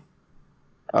 Yeah.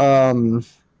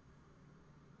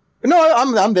 No,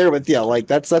 I'm there with you. Like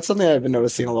that's something I've been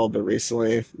noticing a little bit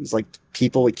recently. It's like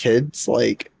people with kids.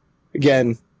 Like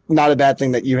again, not a bad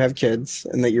thing that you have kids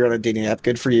and that you're on a dating app.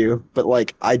 Good for you. But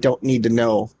like, I don't need to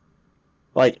know.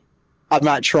 Like, I'm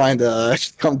not trying to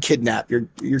come kidnap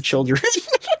your children.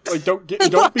 Like, don't be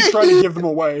trying to give them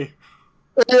away.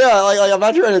 Yeah, like I'm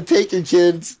not trying to take your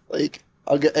kids. Like,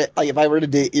 I'll get like if I were to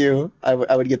date you, I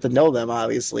would get to know them.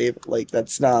 Obviously, but, like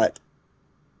that's not.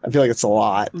 I feel like it's a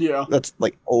lot. Yeah. That's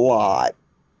like a lot.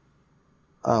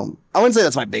 I wouldn't say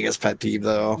that's my biggest pet peeve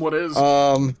though. What is?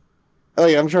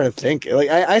 Like I'm trying to think. Like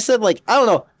I said, like I don't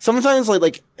know. Sometimes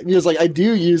like because like I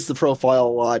do use the profile a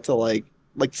lot to like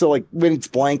so like when it's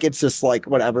blank, it's just like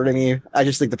whatever to me. I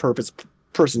just think the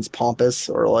person's pompous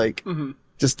or like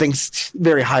just thinks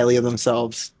very highly of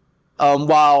themselves.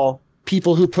 While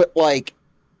people who put like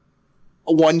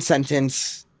a one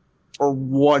sentence or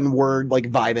one word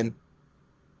like vibing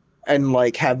and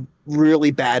like have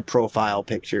really bad profile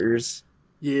pictures.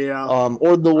 Yeah.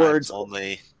 Or the words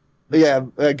only. Yeah,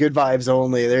 good vibes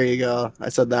only. There you go. I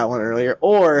said that one earlier.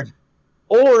 Or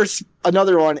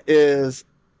another one is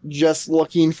just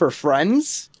looking for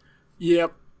friends.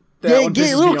 Yep. I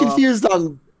get a little confused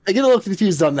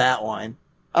on that one.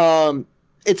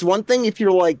 It's one thing if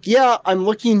you're like, yeah, I'm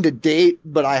looking to date,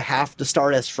 but I have to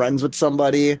start as friends with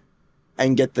somebody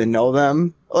and get to know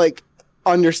them. Like,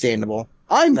 understandable.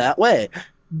 I'm that way.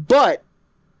 But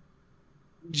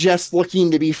just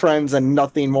looking to be friends and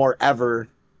nothing more ever,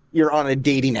 you're on a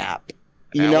dating app.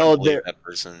 You know, that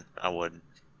person. I wouldn't.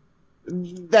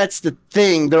 That's the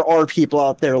thing. There are people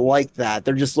out there like that.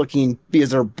 They're just looking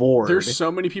because they're bored. There's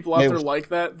so many people out there like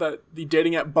that the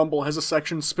dating app Bumble has a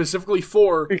section specifically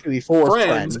for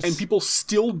friends, and people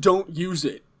still don't use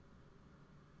it.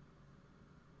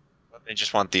 They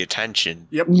just want the attention.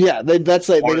 Yep. Yeah, that's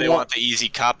like. Or they want the easy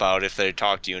cop out. If they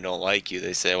talk to you and don't like you,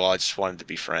 they say, "Well, I just wanted to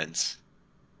be friends."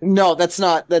 No, that's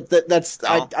not that's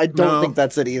No? I don't think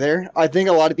that's it either. I think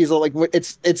a lot of people like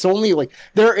it's only like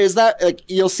there is that like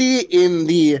you'll see in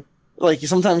the like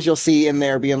sometimes you'll see in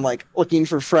there being like looking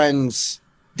for friends,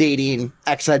 dating,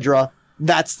 etc.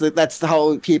 That's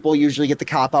how people usually get the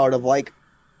cop out of like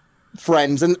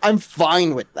friends, and I'm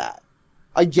fine with that.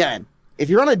 Again, if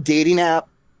you're on a dating app,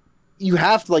 you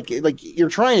have to like you're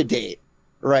trying to date,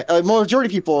 right? Majority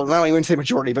of people, I don't even say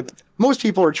majority, but most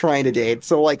people are trying to date.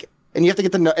 So like. And you have to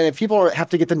get to know, and if people have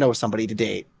to get to know somebody to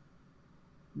date,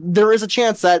 there is a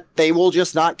chance that they will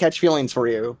just not catch feelings for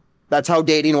you. That's how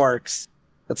dating works.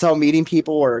 That's how meeting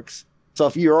people works. So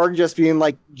if you are just being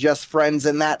like just friends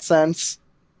in that sense,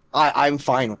 I'm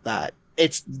fine with that.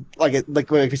 It's like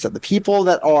you said, the people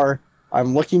that are,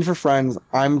 I'm looking for friends.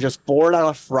 I'm just bored on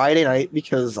a Friday night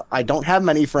because I don't have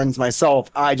many friends myself.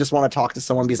 I just want to talk to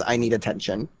someone because I need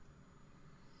attention.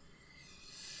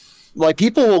 Like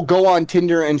people will go on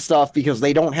Tinder and stuff because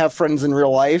they don't have friends in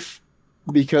real life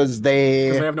because they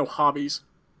have no hobbies,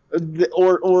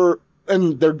 or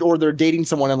they're dating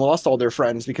someone and lost all their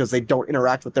friends because they don't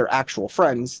interact with their actual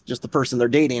friends, just the person they're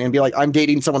dating, and be like, I'm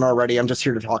dating someone already. I'm just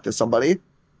here to talk to somebody.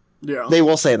 Yeah, they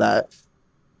will say that.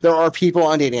 There are people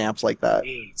on dating apps like that.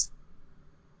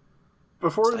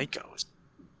 Before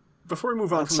we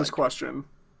move on from this question,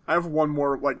 I have one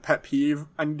more like pet peeve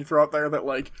I need to throw out there that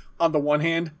like on the one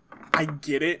hand, I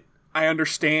get it, I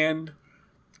understand,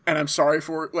 and I'm sorry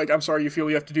you feel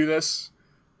you have to do this.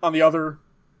 On the other,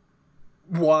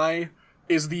 why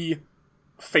is the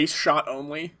face shot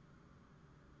only?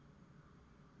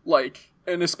 Like,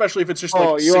 And especially if it's just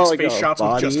Oh, like you six want, like, face a shots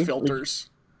with just body? filters.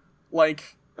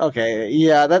 Like, Okay,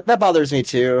 yeah, that bothers me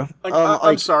too.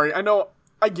 I'm sorry. I know,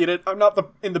 I get it. I'm not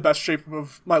in the best shape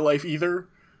of my life either,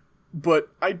 but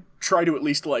I try to at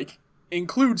least like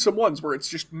include some ones where it's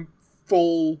just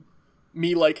full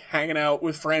me like hanging out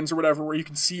with friends or whatever, where you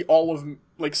can see all of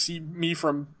like see me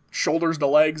from shoulders to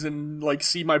legs and like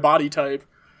see my body type,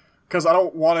 because I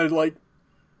don't want to like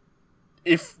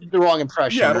if the wrong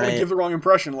impression. yeah I don't want right? to give the wrong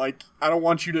impression. Like I don't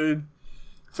want you to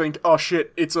think, oh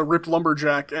shit, it's a ripped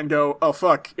lumberjack, and go, oh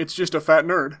fuck, it's just a fat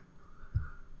nerd.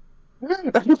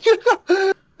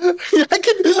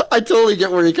 I totally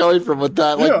get where you're coming from with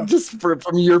that. Like, Yeah. just from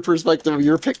your perspective of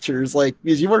your pictures, like,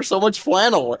 because you wear so much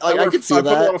flannel. Like, I could see I put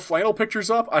a lot that. of flannel pictures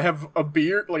up. I have a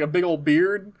beard, like a big old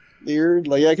beard. Beard,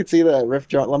 like, I could see that.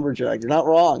 Lumberjack. You're not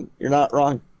wrong. You're not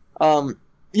wrong.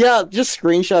 Yeah, just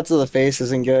screenshots of the face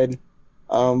isn't good.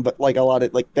 But like a lot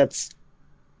of like that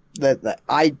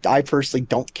I personally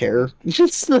don't care.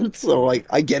 Just so like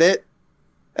I get it.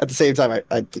 At the same time, I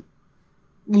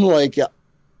like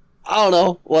I don't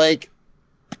know, like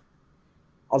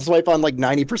I'll swipe on like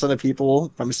 90% of people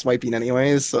if I'm swiping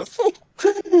anyways. So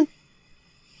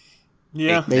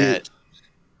Yeah. Big Maybe. net.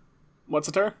 What's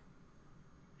the term?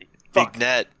 Big Fuck.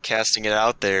 net, casting it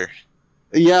out there.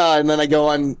 yeah, and then I go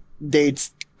on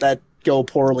dates that go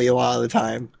poorly a lot of the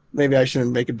time. Maybe I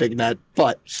shouldn't make a big net,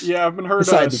 but Yeah, I've been heard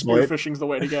Beside the point. spearfishing's the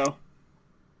way to go.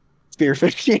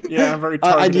 spearfishing. Yeah, very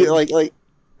I targeted. do like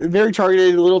very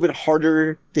targeted, a little bit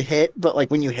harder to hit, but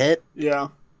like when you hit, Yeah.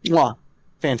 mwah,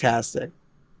 fantastic.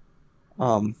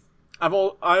 I'm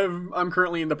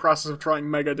currently in the process of trying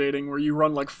mega dating, where you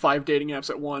run like 5 dating apps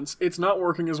at once. It's not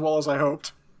working as well as I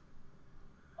hoped.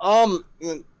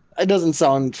 It doesn't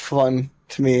sound fun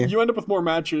to me. You end up with more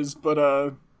matches, but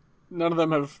none of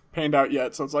them have panned out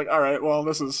yet. So it's like, all right, well,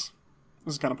 this is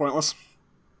kind of pointless.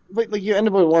 But like you end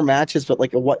up with more matches, but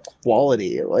like what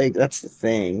quality? Like that's the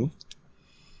thing.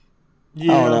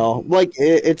 Yeah. I don't know. Like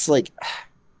it's like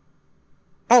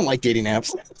I don't like dating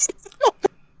apps.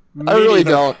 Me I really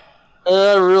neither. don't.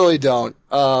 I really don't.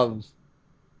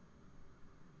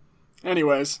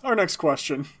 Anyways, our next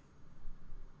question.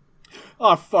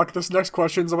 Ah, fuck, this next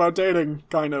question's about dating,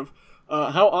 kind of.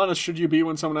 How honest should you be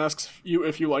when someone asks you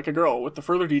if you like a girl? With the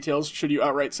further details, should you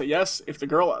outright say yes? If the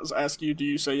girl asks you, do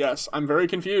you say yes? I'm very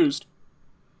confused.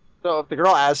 So if the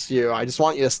girl asks you, I just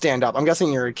want you to stand up. I'm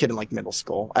guessing you're a kid in like middle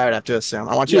school. I would have to assume.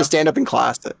 I want you Yeah. to stand up in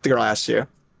class if the girl asks you.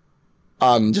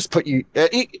 Just put you.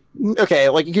 Okay,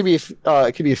 like it could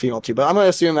be a female too, but I'm gonna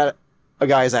assume that a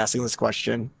guy is asking this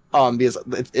question. Because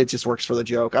it just works for the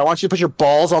joke. I want you to put your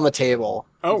balls on the table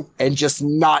Oh, and just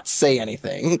not say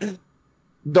anything.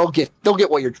 They'll get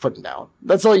what you're putting down.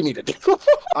 That's all you need to do.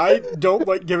 I don't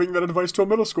like giving that advice to a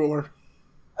middle schooler.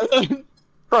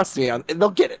 Trust me, they'll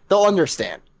get it. They'll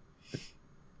understand.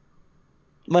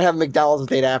 Might have a McDonald's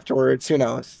date afterwards. Who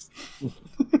knows?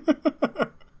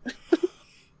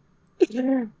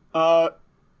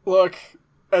 Look,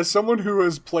 as someone who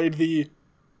has played the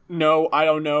no, I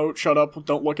don't know, shut up,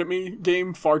 don't look at me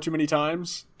game far too many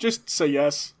times, just say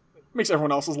yes. Makes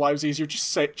everyone else's lives easier.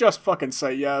 Just fucking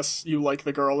say yes. You like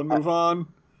the girl and move on.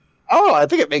 Oh, I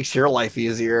think it makes your life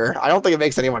easier. I don't think it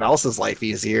makes anyone else's life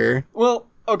easier. Well,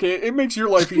 okay, it makes your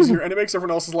life easier, and it makes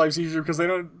everyone else's lives easier because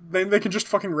they can just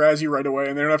fucking razz you right away,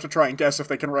 and they don't have to try and guess if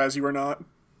they can razz you or not.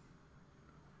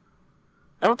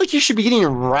 I don't think you should be getting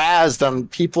razzed on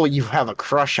people you have a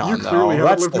crush on. You though. clearly haven't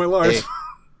That's lived the my life. thing.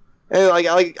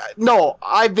 And, no,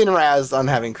 I've been razzed on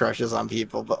having crushes on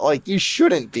people, but like you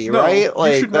shouldn't be, No, right?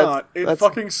 Like you should that's- not. It that's-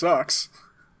 fucking sucks.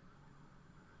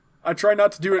 I try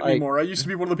not to do it Like- anymore. I used to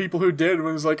be one of the people who did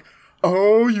when it was like,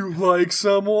 oh, you like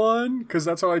someone? Because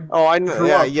that's how I... Oh, I know. grew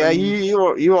Yeah, up yeah. and-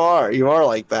 You are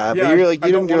like that. Yeah, but you're like I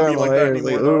you don't don't do wanna it be like that later.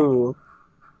 anymore, Like, though. ooh,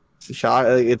 it's a shot.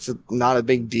 It's not a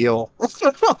big deal.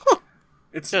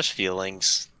 It's Just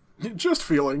feelings. just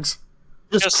feelings.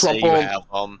 Just say you have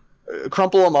them.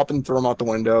 crumple them up and throw them out the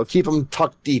window. Keep them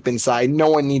tucked deep inside. No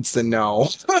one needs to know.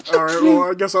 Alright,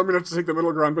 well, I guess I'm gonna have to take the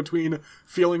middle ground between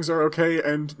feelings are okay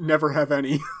and never have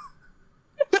any.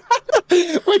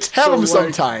 Which have So, them like,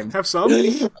 sometime. Have some?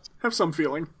 Have some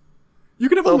feeling. You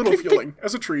can have a Oh, little pick- feeling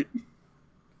as a treat.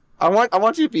 I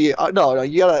want you to be no.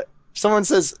 You gotta. Someone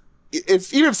says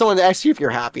it's even if someone asks you if you're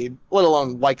happy, let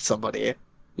alone like somebody,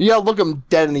 you gotta look them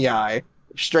dead in the eye,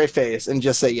 straight face, and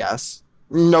just say yes.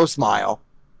 No smile.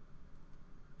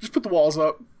 Just put the walls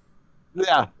up.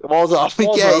 Yeah, walls up.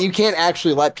 Walls Yeah, up. you can't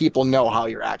actually let people know how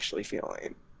you're actually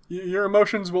feeling. Your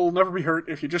emotions will never be hurt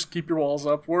if you just keep your walls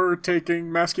up. We're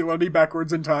taking masculinity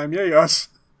backwards in time. Yay, us.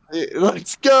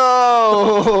 Let's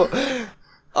go.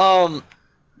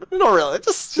 No, really.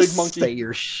 Just Big monkey. say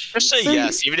your Just say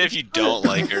yes, even if you don't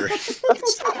like her.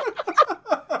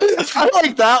 I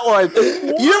like that one.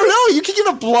 You never know. You can get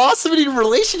a blossoming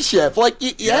relationship. Like,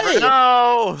 hey,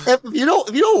 No. if you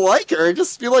don't like her,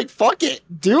 just be like, fuck it,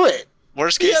 do it.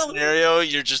 Worst case Yeah. scenario,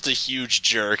 you're just a huge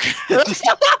jerk.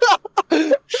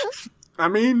 I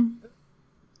mean,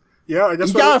 yeah, I guess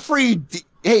You got a free.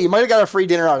 Hey, you might have got a free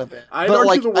dinner out of it. I'd But, argue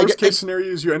like, the worst case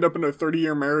scenario is you end up in a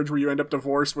 30-year marriage where you end up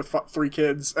divorced with 3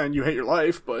 kids and you hate your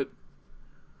life, but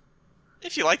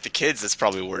If you like the kids, it's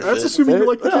probably worth that's it. assuming you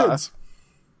like the Yeah. kids.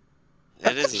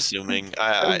 It is assuming.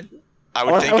 I I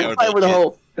would think I would like it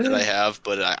hope. that I have,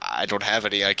 but I don't have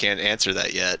any. I can't answer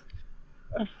that yet.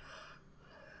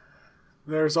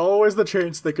 There's always the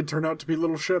chance they could turn out to be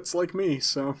little shits like me,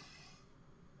 so...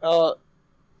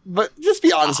 But just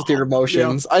be honest with your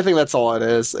emotions. I think that's all it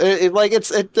is.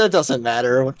 It doesn't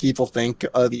matter what people think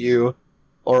of you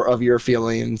or of your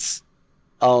feelings.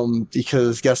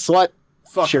 Because guess what?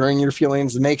 Fuck. Sharing your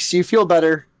feelings makes you feel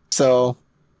better. So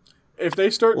If they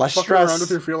start Less fucking stress. around with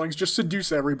your feelings, just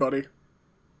seduce everybody.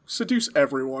 Seduce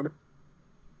everyone.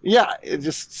 yeah,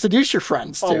 just seduce your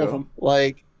friends too. All of 'em.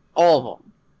 Like all of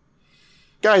them,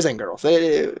 guys and girls.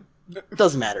 It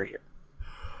doesn't matter here.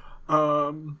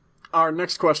 Our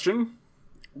next question.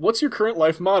 What's your current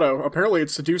life motto? Apparently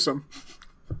it's seduce 'em.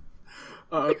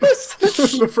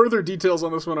 The further details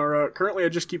on this one are, currently I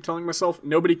just keep telling myself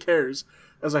nobody cares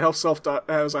as I have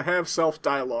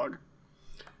self-dialogue.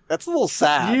 That's a little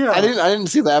sad. Yeah. I didn't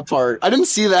see that part. I didn't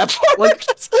see that part. Like,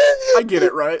 I get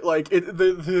it, right? Like,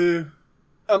 the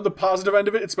on the positive end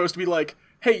of it, it's supposed to be like,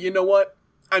 hey, you know what?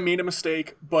 I made a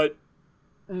mistake, but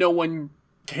no one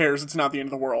cares. It's not the end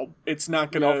of the world. It's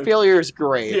not gonna... failure is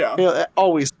great. Yeah.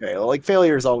 Always fail. Like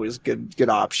failure is always good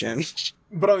option.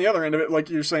 But on the other end of it, like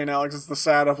you're saying, Alex, it's the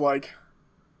sad of like,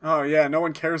 oh yeah, no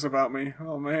one cares about me.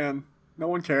 Oh man, no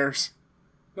one cares.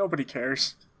 Nobody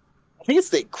cares. I think it's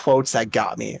the quotes that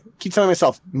got me. I keep telling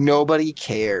myself, nobody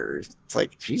cares. It's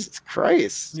like, Jesus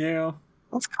Christ. Yeah.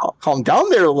 Let's calm down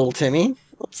there, little Timmy.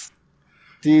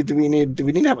 Do we need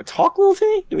to have a talk, little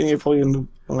Timmy? Do we need to pull you in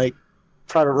like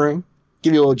private room,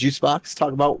 give you a little juice box,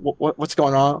 talk about what's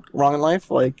going on wrong in life?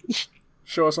 Like,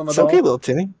 Show us on the it's doll. okay, little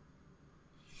Timmy.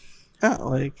 Yeah,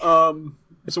 like, So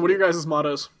what are your guys'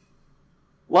 mottos?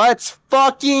 let's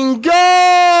fucking go.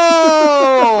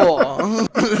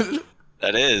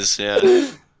 That is, yeah.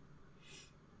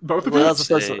 Both of Well, you? that's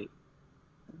the first Say- one.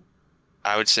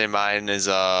 I would say mine is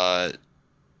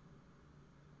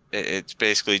it's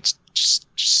basically just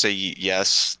say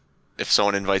yes. If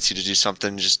someone invites you to do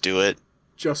something, just do it.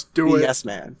 Just do it. Yes,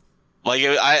 man. Like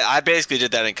I basically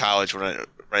did that in college when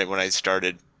I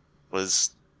started.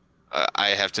 Was I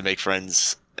have to make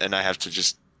friends and I have to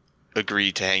just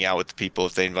agree to hang out with the people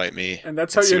if they invite me. And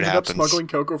that's how see you what ended up happens. smuggling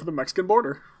coke over the Mexican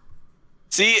border.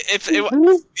 See,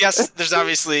 yes, there's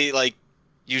obviously like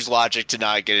use logic to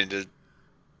not get into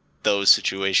those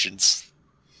situations.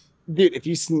 Dude, if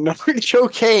you snort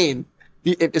cocaine,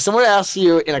 if someone asks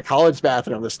you in a college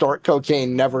bathroom to snort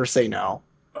cocaine, never say no.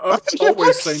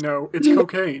 Always say no. It's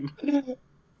cocaine.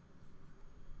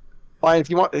 Fine, if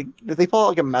you want, if they pull out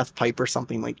like a meth pipe or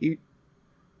something, like you,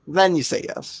 then you say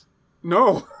yes.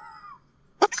 No.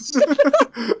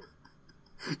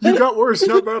 You got worse,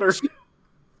 not better.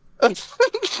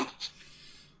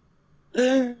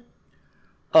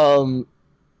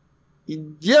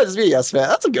 Yeah, just be a yes man.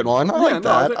 That's a good one. I like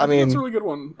that. I mean, that's a really good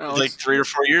one, Alex. Like 3 or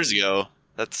 4 years ago.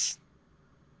 That's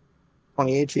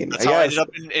 2018. that's I how I guess.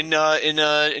 ended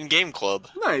up in game club.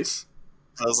 Nice.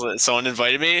 Someone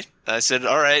invited me. I said,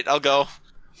 "All right, I'll go."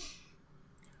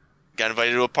 Got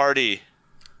invited to a party.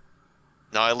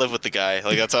 Now I live with the guy.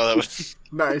 Like that's how that was.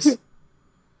 Nice.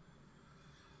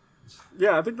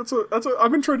 Yeah, I think that's a.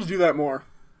 I've been trying to do that more.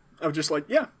 Of just like,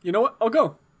 yeah, you know what? I'll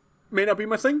go. May not be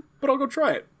my thing, but I'll go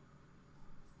try it.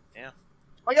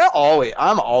 Like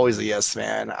I'm always a yes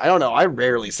man. I don't know. I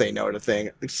rarely say no to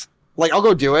things. Like I'll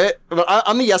go do it, but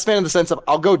I'm the yes man in the sense of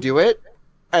I'll go do it,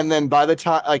 and then by the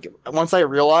time, like once I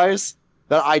realize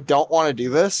that I don't want to do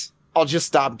this, I'll just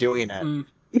stop doing it. Mm.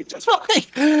 It's like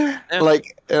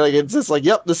it's just like,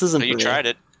 yep, this isn't. So you for me. tried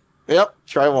it. Yep,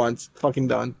 try once, fucking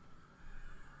done.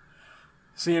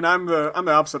 See, and I'm the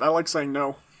opposite. I like saying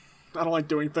no. I don't like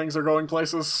doing things or going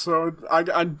places, so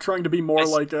I'm trying to be more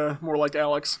like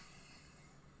Alex.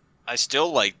 I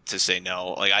still like to say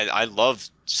no. Like I love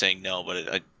saying no,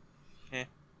 but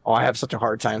Oh, I have such a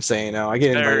hard time saying no. I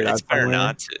get invited out. it's better somewhere.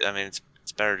 not. I mean, it's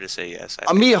better to say yes.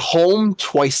 I'm gonna be home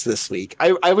twice this week.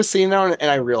 I was sitting down and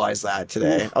I realized that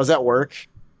today. I was at work.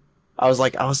 I was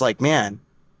like, man,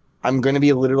 I'm gonna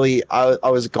be literally. I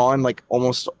was gone like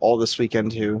almost all this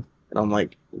weekend too, And I'm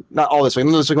like, not all this week.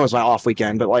 This week was my off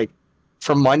weekend, but like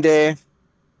from Monday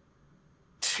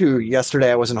to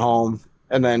yesterday, I wasn't home.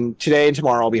 And then today and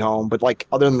tomorrow I'll be home. But like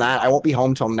other than that, I won't be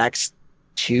home till next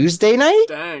Tuesday night.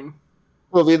 Dang.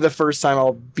 Will be the first time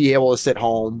I'll be able to sit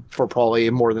home for probably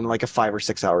more than like a 5 or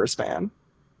 6 hour span.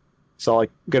 So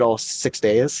like good old 6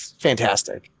 days.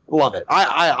 Fantastic. Love it.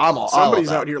 I'm all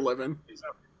Somebody's out here living.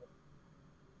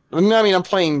 I mean, I'm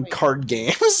playing card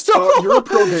games. So Oh, you're a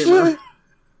pro gamer.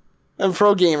 I'm a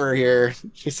pro gamer here.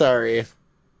 Sorry.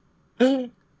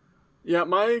 Yeah,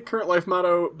 my current life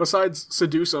motto, besides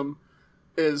seduce 'em,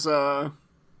 is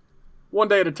one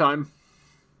day at a time.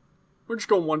 We're just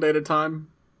going one day at a time.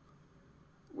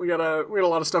 We got a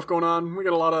lot of stuff going on. We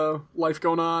got a lot of life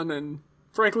going on, and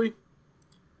frankly,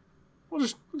 we'll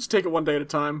just take it one day at a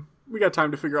time. We got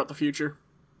time to figure out the future.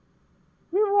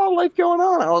 We have a lot of life going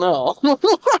on. I don't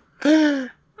know.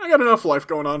 I got enough life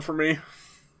going on for me.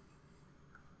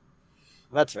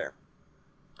 That's fair.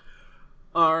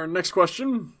 Our next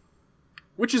question: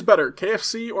 which is better,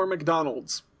 KFC or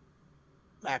McDonald's?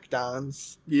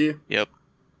 McDonald's. Yeah, Yep.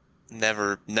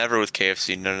 Never with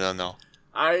KFC. No.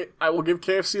 I will give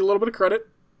KFC a little bit of credit.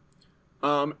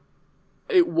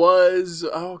 It was,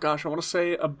 oh gosh, I want to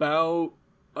say about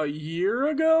a year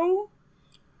ago,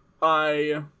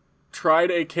 I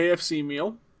tried a KFC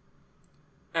meal,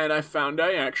 and I found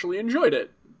I actually enjoyed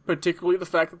it. Particularly the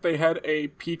fact that they had a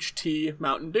peach tea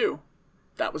Mountain Dew.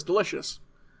 That was delicious.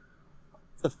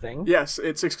 The thing. Yes,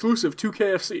 it's exclusive to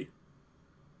KFC.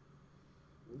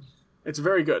 It's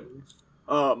very good.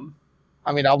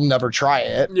 I mean, I'll never try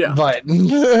it. Yeah. But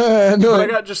But I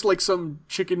got just like some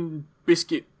chicken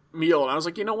biscuit meal, and I was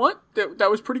like, you know what? That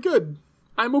was pretty good.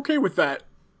 I'm okay with that.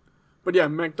 But yeah,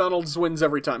 McDonald's wins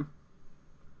every time.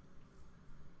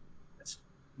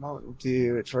 Mountain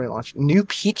Dew. It's already launched. New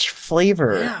peach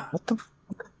flavor. Yeah.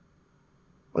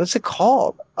 What is it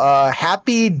called?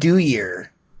 Happy Dew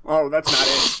Year. Oh, that's not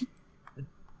it.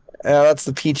 That's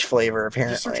the peach flavor,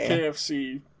 Just search apparently.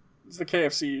 KFC. It's the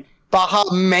KFC.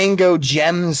 Baja Mango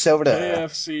Gem Soda.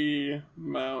 KFC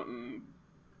Mountain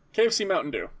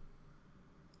Dew.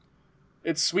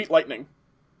 It's Sweet Lightning.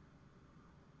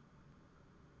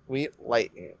 Sweet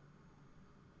Lightning.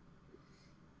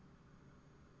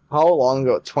 How long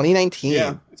ago? 2019.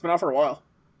 Yeah, it's been out for a while.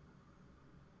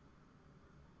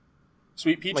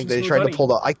 Sweet peach. Like and they smooth tried honey. to pull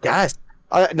the. I guess.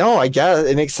 No, I guess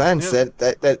it makes sense Yeah.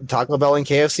 that Taco Bell and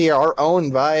KFC are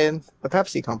owned by the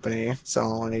Pepsi company. So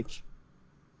like,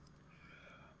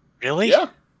 Really? Yeah,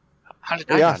 How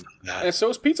did I Yeah. not know that? and so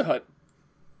is Pizza Hut.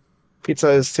 pizza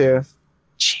is too.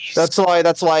 Jeez.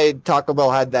 That's why Taco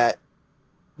Bell had that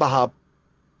Baja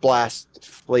Blast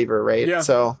flavor, right? Yeah.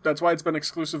 So, That's why it's been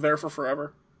exclusive there for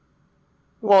forever.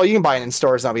 well, you can buy it in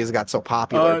stores now because it got so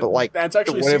popular. But like, that's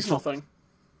actually a what if- seasonal thing.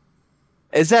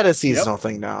 is that a seasonal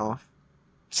thing now?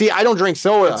 See, I don't drink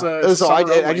soda, It's a so summer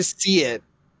I only. just see it.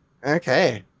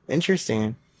 Okay,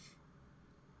 interesting.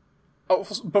 Oh,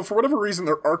 but for whatever reason,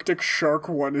 their Arctic Shark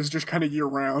one is just kind of year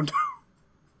round.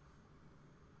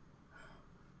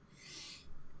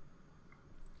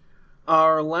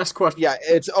 Our last question. Yeah,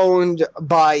 it's owned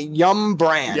by Yum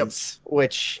Brands,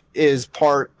 which is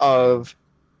part of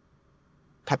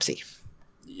Pepsi.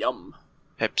 Yum.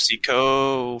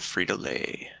 PepsiCo,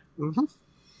 Frito-Lay. Mm-hmm.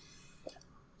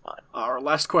 Our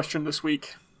last question this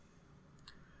week.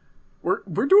 We're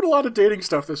doing a lot of dating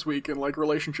stuff this week and like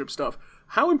relationship stuff.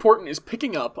 How important is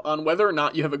picking up on whether or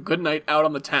not you have a good night out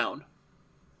on the town?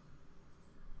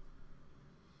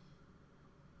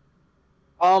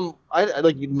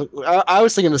 I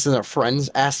was thinking this in a friends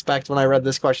aspect when I read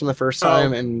this question the first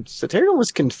time, and Satirical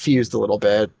was confused a little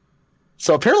bit.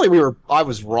 So apparently I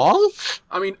was wrong.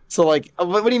 I mean, So like,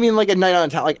 what do you mean like a night on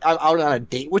town? Like I'm out on a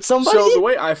date with somebody? so the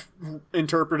way I've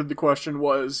interpreted the question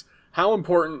was, how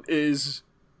important is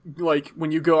like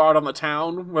when you go out on the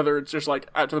town, whether it's just like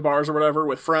out to the bars or whatever,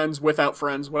 with friends, without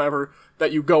friends, whatever,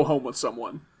 that you go home with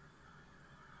someone.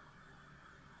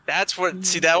 That's what.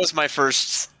 See, that was my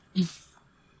first.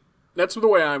 That's the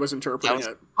way I was interpreting That was-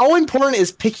 it. How important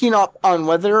is picking up on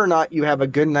whether or not you have a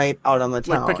good night out on the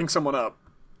town? Like picking someone up.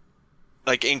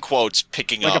 Like in quotes,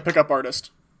 picking Like up. a pickup artist.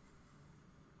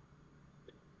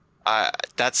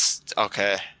 That's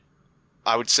okay.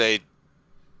 I would say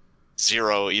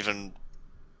 0, even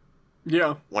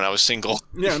Yeah. when I was single.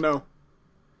 Yeah, no.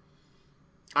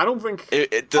 I don't think...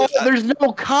 There's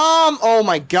no calm. Oh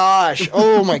my gosh.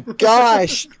 Oh my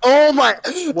gosh. Oh my.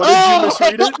 What, did you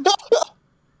misread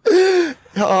it?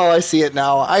 Oh, I see it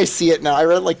now. I see it now. I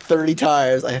read it like 30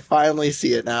 times. I finally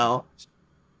see it now.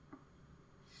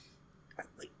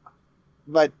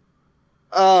 But,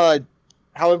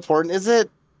 how important is it?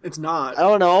 It's not. I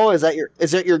don't know. Is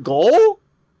that your goal?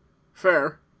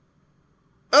 Fair.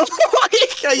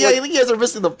 Yeah, I think you guys are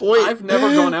missing the point. I've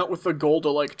never gone out with the goal to,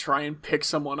 like, try and pick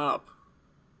someone up.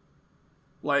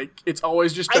 Like, it's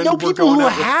always just been I know we're people going who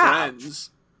out with have. friends.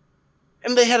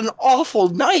 And they had an awful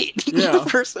night. Yeah. The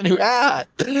person who had.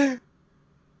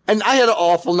 And I had an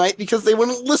awful night because they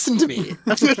wouldn't listen to me.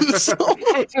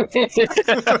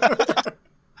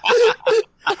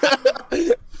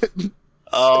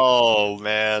 Oh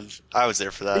man, I was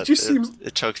there for that. It just seems-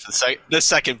 it took the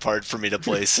second part for me to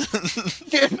place.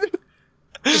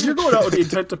 If you're going out with the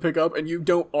intent to pick up and you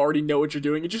don't already know what you're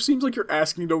doing, it just seems like you're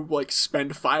asking to, like,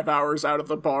 spend 5 hours out of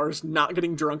the bars, not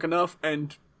getting drunk enough,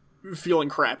 and feeling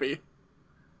crappy.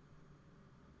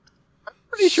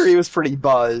 Pretty sure he was pretty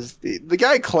buzzed. The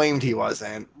guy claimed he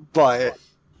wasn't, but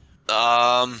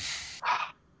I don't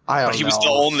But he was know. the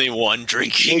only one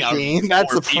drinking out of Iggy,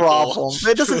 that's four the people. problem.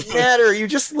 It doesn't matter. You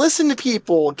just listen to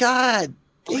people. God,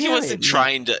 He damn wasn't it.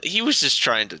 trying to. He was just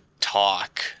trying to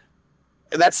talk.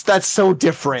 That's so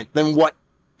different than what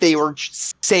they were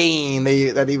saying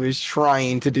that he was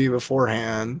trying to do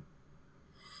beforehand.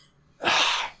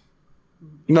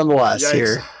 Nonetheless,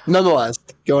 Yikes.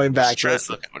 going back to Stress,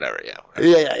 this. whatever. Yeah.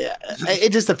 Yeah.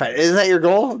 It just depends. Is that your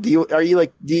goal? Are you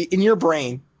in your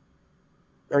brain?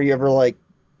 Are you ever like,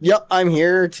 yep, I'm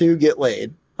here to get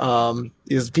laid?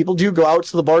 Because people do go out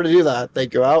to the bar to do that. They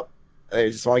go out, they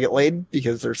just want to get laid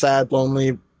because they're sad,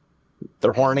 lonely,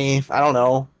 they're horny. I don't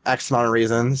know, X amount of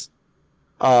reasons.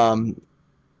 And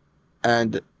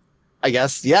I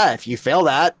guess, yeah, if you fail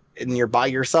that and you're by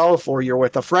yourself or you're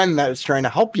with a friend that is trying to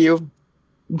help you,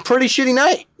 pretty shitty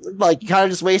night. Like, you kind of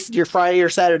just wasted your Friday or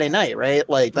Saturday night, right?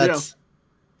 Like, that's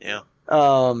Yeah.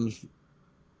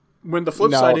 When the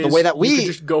flip No, side the is, way that you we- could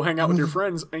just go hang out with your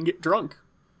friends and get drunk.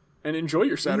 And enjoy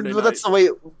your Saturday but night. that's the way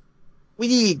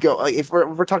we go. Like, if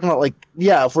we're talking about, like,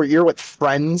 yeah, if you're with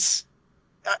friends,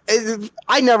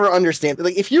 I never understand.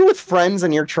 Like, if you're with friends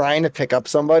and you're trying to pick up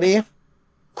somebody,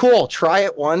 cool, try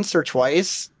it once or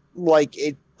twice. Like,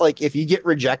 if you get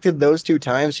rejected those 2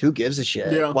 times, who gives a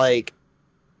shit? Yeah. Like,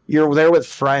 you're there with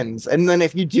friends, and then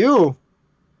if you do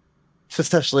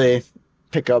successfully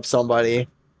pick up somebody,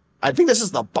 I think this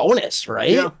is the bonus, right?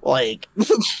 Yeah. Like,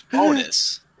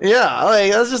 Bonus. yeah,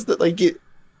 like, that's just like it.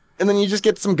 And then you just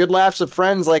get some good laughs with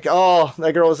friends, like, oh,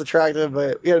 that girl was attractive,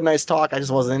 but we had a nice talk. I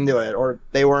just wasn't into it, or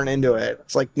they weren't into it.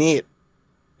 It's like, neat.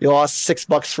 You lost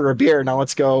 $6 for a beer. Now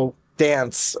let's go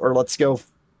dance, or let's go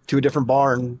to a different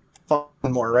bar and fun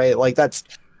more, right? Like, that's,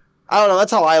 I don't know.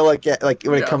 That's how I look at, like,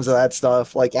 when it Yeah. comes to that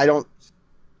stuff. Like,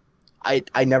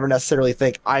 I never necessarily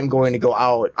think I'm going to go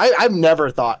out. I've never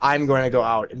thought I'm going to go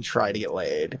out and try to get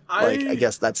laid. I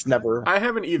guess that's never. I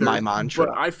haven't either. My mantra.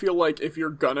 But I feel like if you're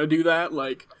gonna do that,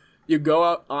 like, you go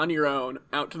out on your own,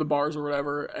 out to the bars or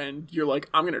whatever, and you're like,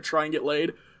 I'm gonna try and get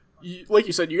laid. Like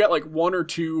you said, you got like 1 or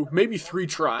 2, maybe 3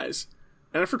 tries.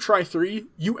 And after try 3,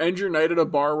 you end your night at a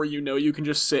bar where you know you can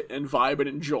just sit and vibe and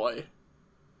enjoy.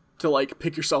 To, like,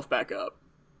 pick yourself back up.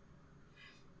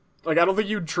 Like, I don't think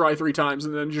you'd try 3 times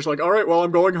and then just like, alright, well,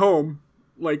 I'm going home.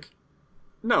 Like,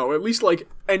 no, at least, like,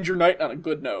 end your night on a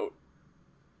good note.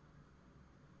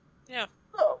 Yeah.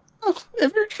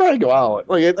 If you're trying to go out,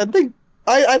 like, I think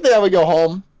I would go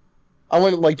home. I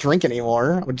wouldn't, like, drink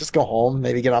anymore. I would just go home,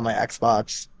 maybe get on my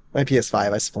Xbox, my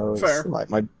PS5, I suppose. Fair.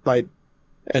 My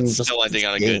and It's just still ending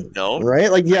on a game, good note.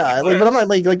 right? Like, yeah, like, but I'm not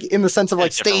like in the sense of In a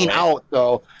like different staying way. out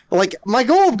though. Like, my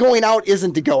goal of going out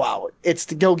isn't to go out; it's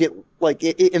to go get like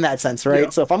in that sense, right? Yeah.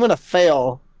 So if I'm gonna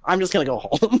fail, I'm just gonna go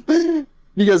home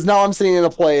because now I'm sitting in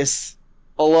a place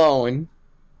alone,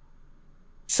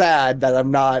 sad that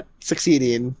I'm not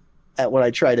succeeding at what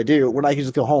I try to do. When I can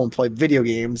just go home, play video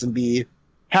games, and be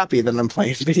happy that I'm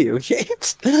playing video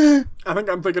games. I think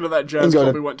I'm thinking of that jazz And go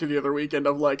club to- we went to the other weekend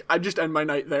of, like, I just end my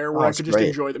night there where Oh, I it's could just great.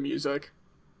 enjoy the music.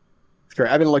 It's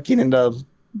great. I've been looking into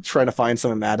trying to find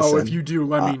some in Madison. Oh, if you do,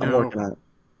 let me I'm know.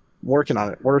 working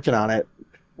on it.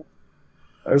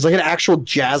 There's like an actual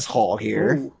jazz hall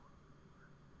here. Ooh.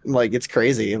 Like, it's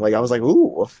crazy. Like, I was like,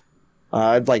 ooh.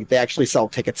 Like, they actually sell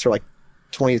tickets for like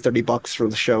 $20 to $30 for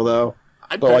the show though.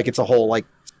 I'd But pay- like, it's a whole like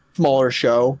smaller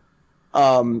show.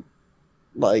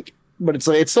 Like, but it's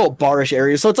still a barish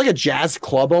area, so it's like a jazz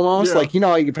club almost. Yeah. Like, you know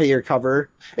how you pay your cover?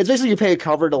 It's basically you pay a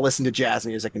cover to listen to jazz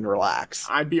music and relax.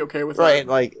 I'd be okay with Right,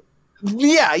 that. like,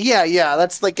 yeah.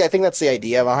 That's like, I think that's the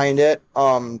idea behind it.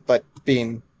 But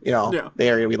being, you know, Yeah. the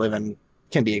area we live in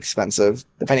can be expensive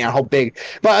depending on how big.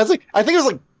 But I think it was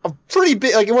like a pretty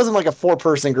big. Like, it wasn't like a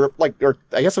 4-person group, like, or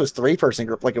I guess it was 3-person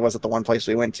group, like it was at the one place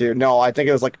we went to. No, I think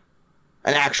it was like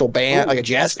an actual band, Ooh. like a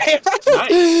jazz band.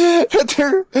 Nice.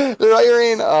 they're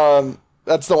hiring.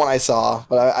 That's the one I saw,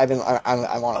 but I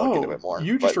want to look into it more.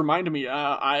 You just but- reminded me.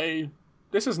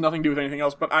 This has nothing to do with anything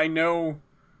else, but I know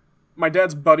my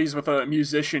dad's buddies with a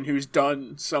musician who's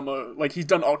done some like he's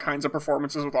done all kinds of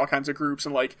performances with all kinds of groups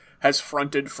and like has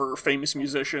fronted for famous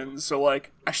musicians. So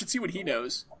like I should see what he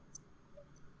knows.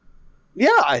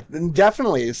 Yeah,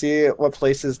 definitely see what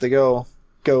places to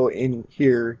go in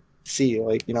here. See,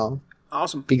 like, you know,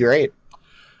 Awesome. be great.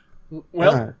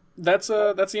 Well, Yeah. that's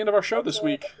the end of our show this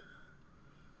week.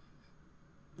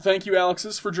 Thank you,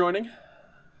 Alexis, for joining.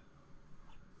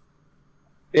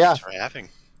 Yeah. Thanks for having.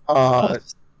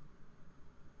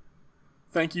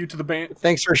 Thank you to the band.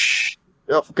 Thanks for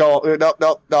go.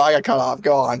 No. I got cut off.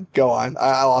 Go on.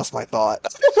 I lost my thought.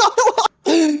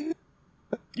 You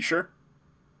sure?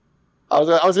 I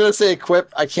was gonna say a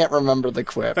quip. I can't remember the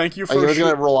quip. Thank you I was for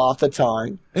gonna roll off the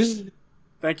tongue.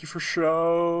 thank you for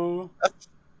show.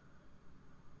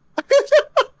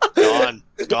 Gone.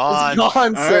 Gone. Gone, All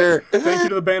right. sir. Thank you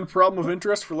to the band Problem of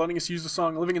Interest for letting us use the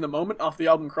song Living in the Moment off the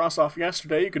album Cross Off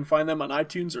Yesterday. You can find them on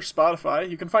iTunes or Spotify.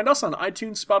 You can find us on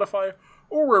iTunes, Spotify,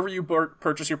 or wherever you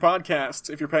purchase your podcasts.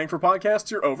 If you're paying for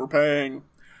podcasts, you're overpaying.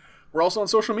 We're also on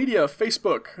social media,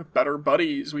 Facebook, Better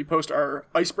Buddies. We post our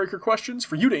icebreaker questions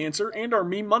for you to answer and our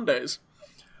Meme Mondays.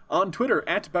 On Twitter,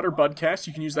 @BetterBudcast,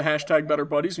 you can use the hashtag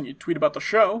BetterBuddies when you tweet about the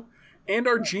show. And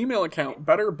our Gmail account,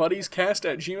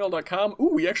 betterbuddiescast@gmail.com.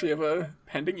 Ooh, we actually have a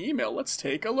pending email. Let's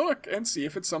take a look and see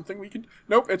if it's something we can...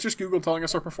 Nope, it's just Google telling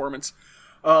us our performance.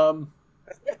 But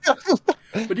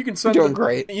you can send Doing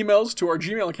great. emails to our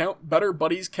Gmail account,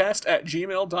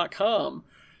 betterbuddiescast@gmail.com.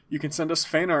 You can send us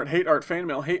fan art, hate art, fan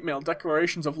mail, hate mail,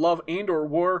 declarations of love and or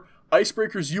war,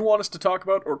 icebreakers you want us to talk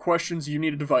about, or questions you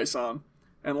need advice on.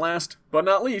 And last, but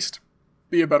not least,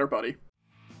 be a better buddy.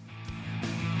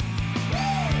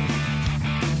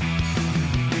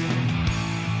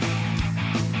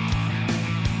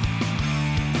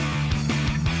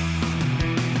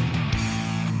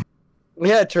 We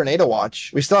had a tornado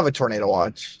watch. We still have a tornado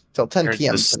watch till 10 Heard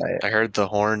p.m. this- tonight. I heard the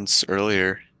horns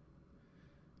earlier.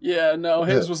 Yeah, no,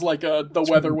 his was like the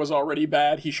weather was already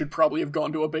bad. He should probably have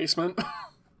gone to a basement.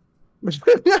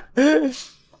 And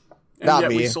Not yet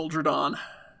we me. soldiered on.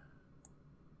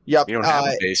 Yep. You don't have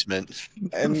a basement.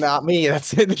 And not me.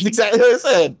 That's it. That's exactly what I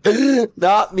said.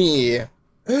 Not me.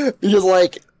 Because,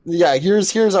 like, yeah,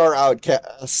 here's our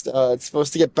outcast. It's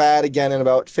supposed to get bad again in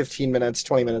about 15 minutes,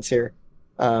 20 minutes here.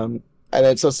 And then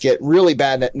it's supposed to get really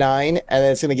bad at 9, and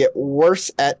then it's going to get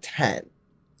worse at 10.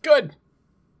 Good.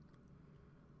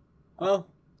 Well,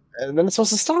 And then it's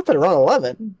supposed to stop at around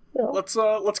 11. You know?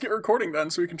 let's get recording then,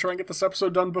 so we can try and get this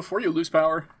episode done before you lose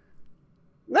power.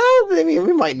 No, I mean,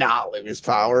 we might not lose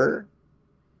power.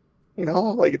 You know,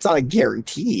 like, it's not a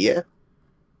guarantee.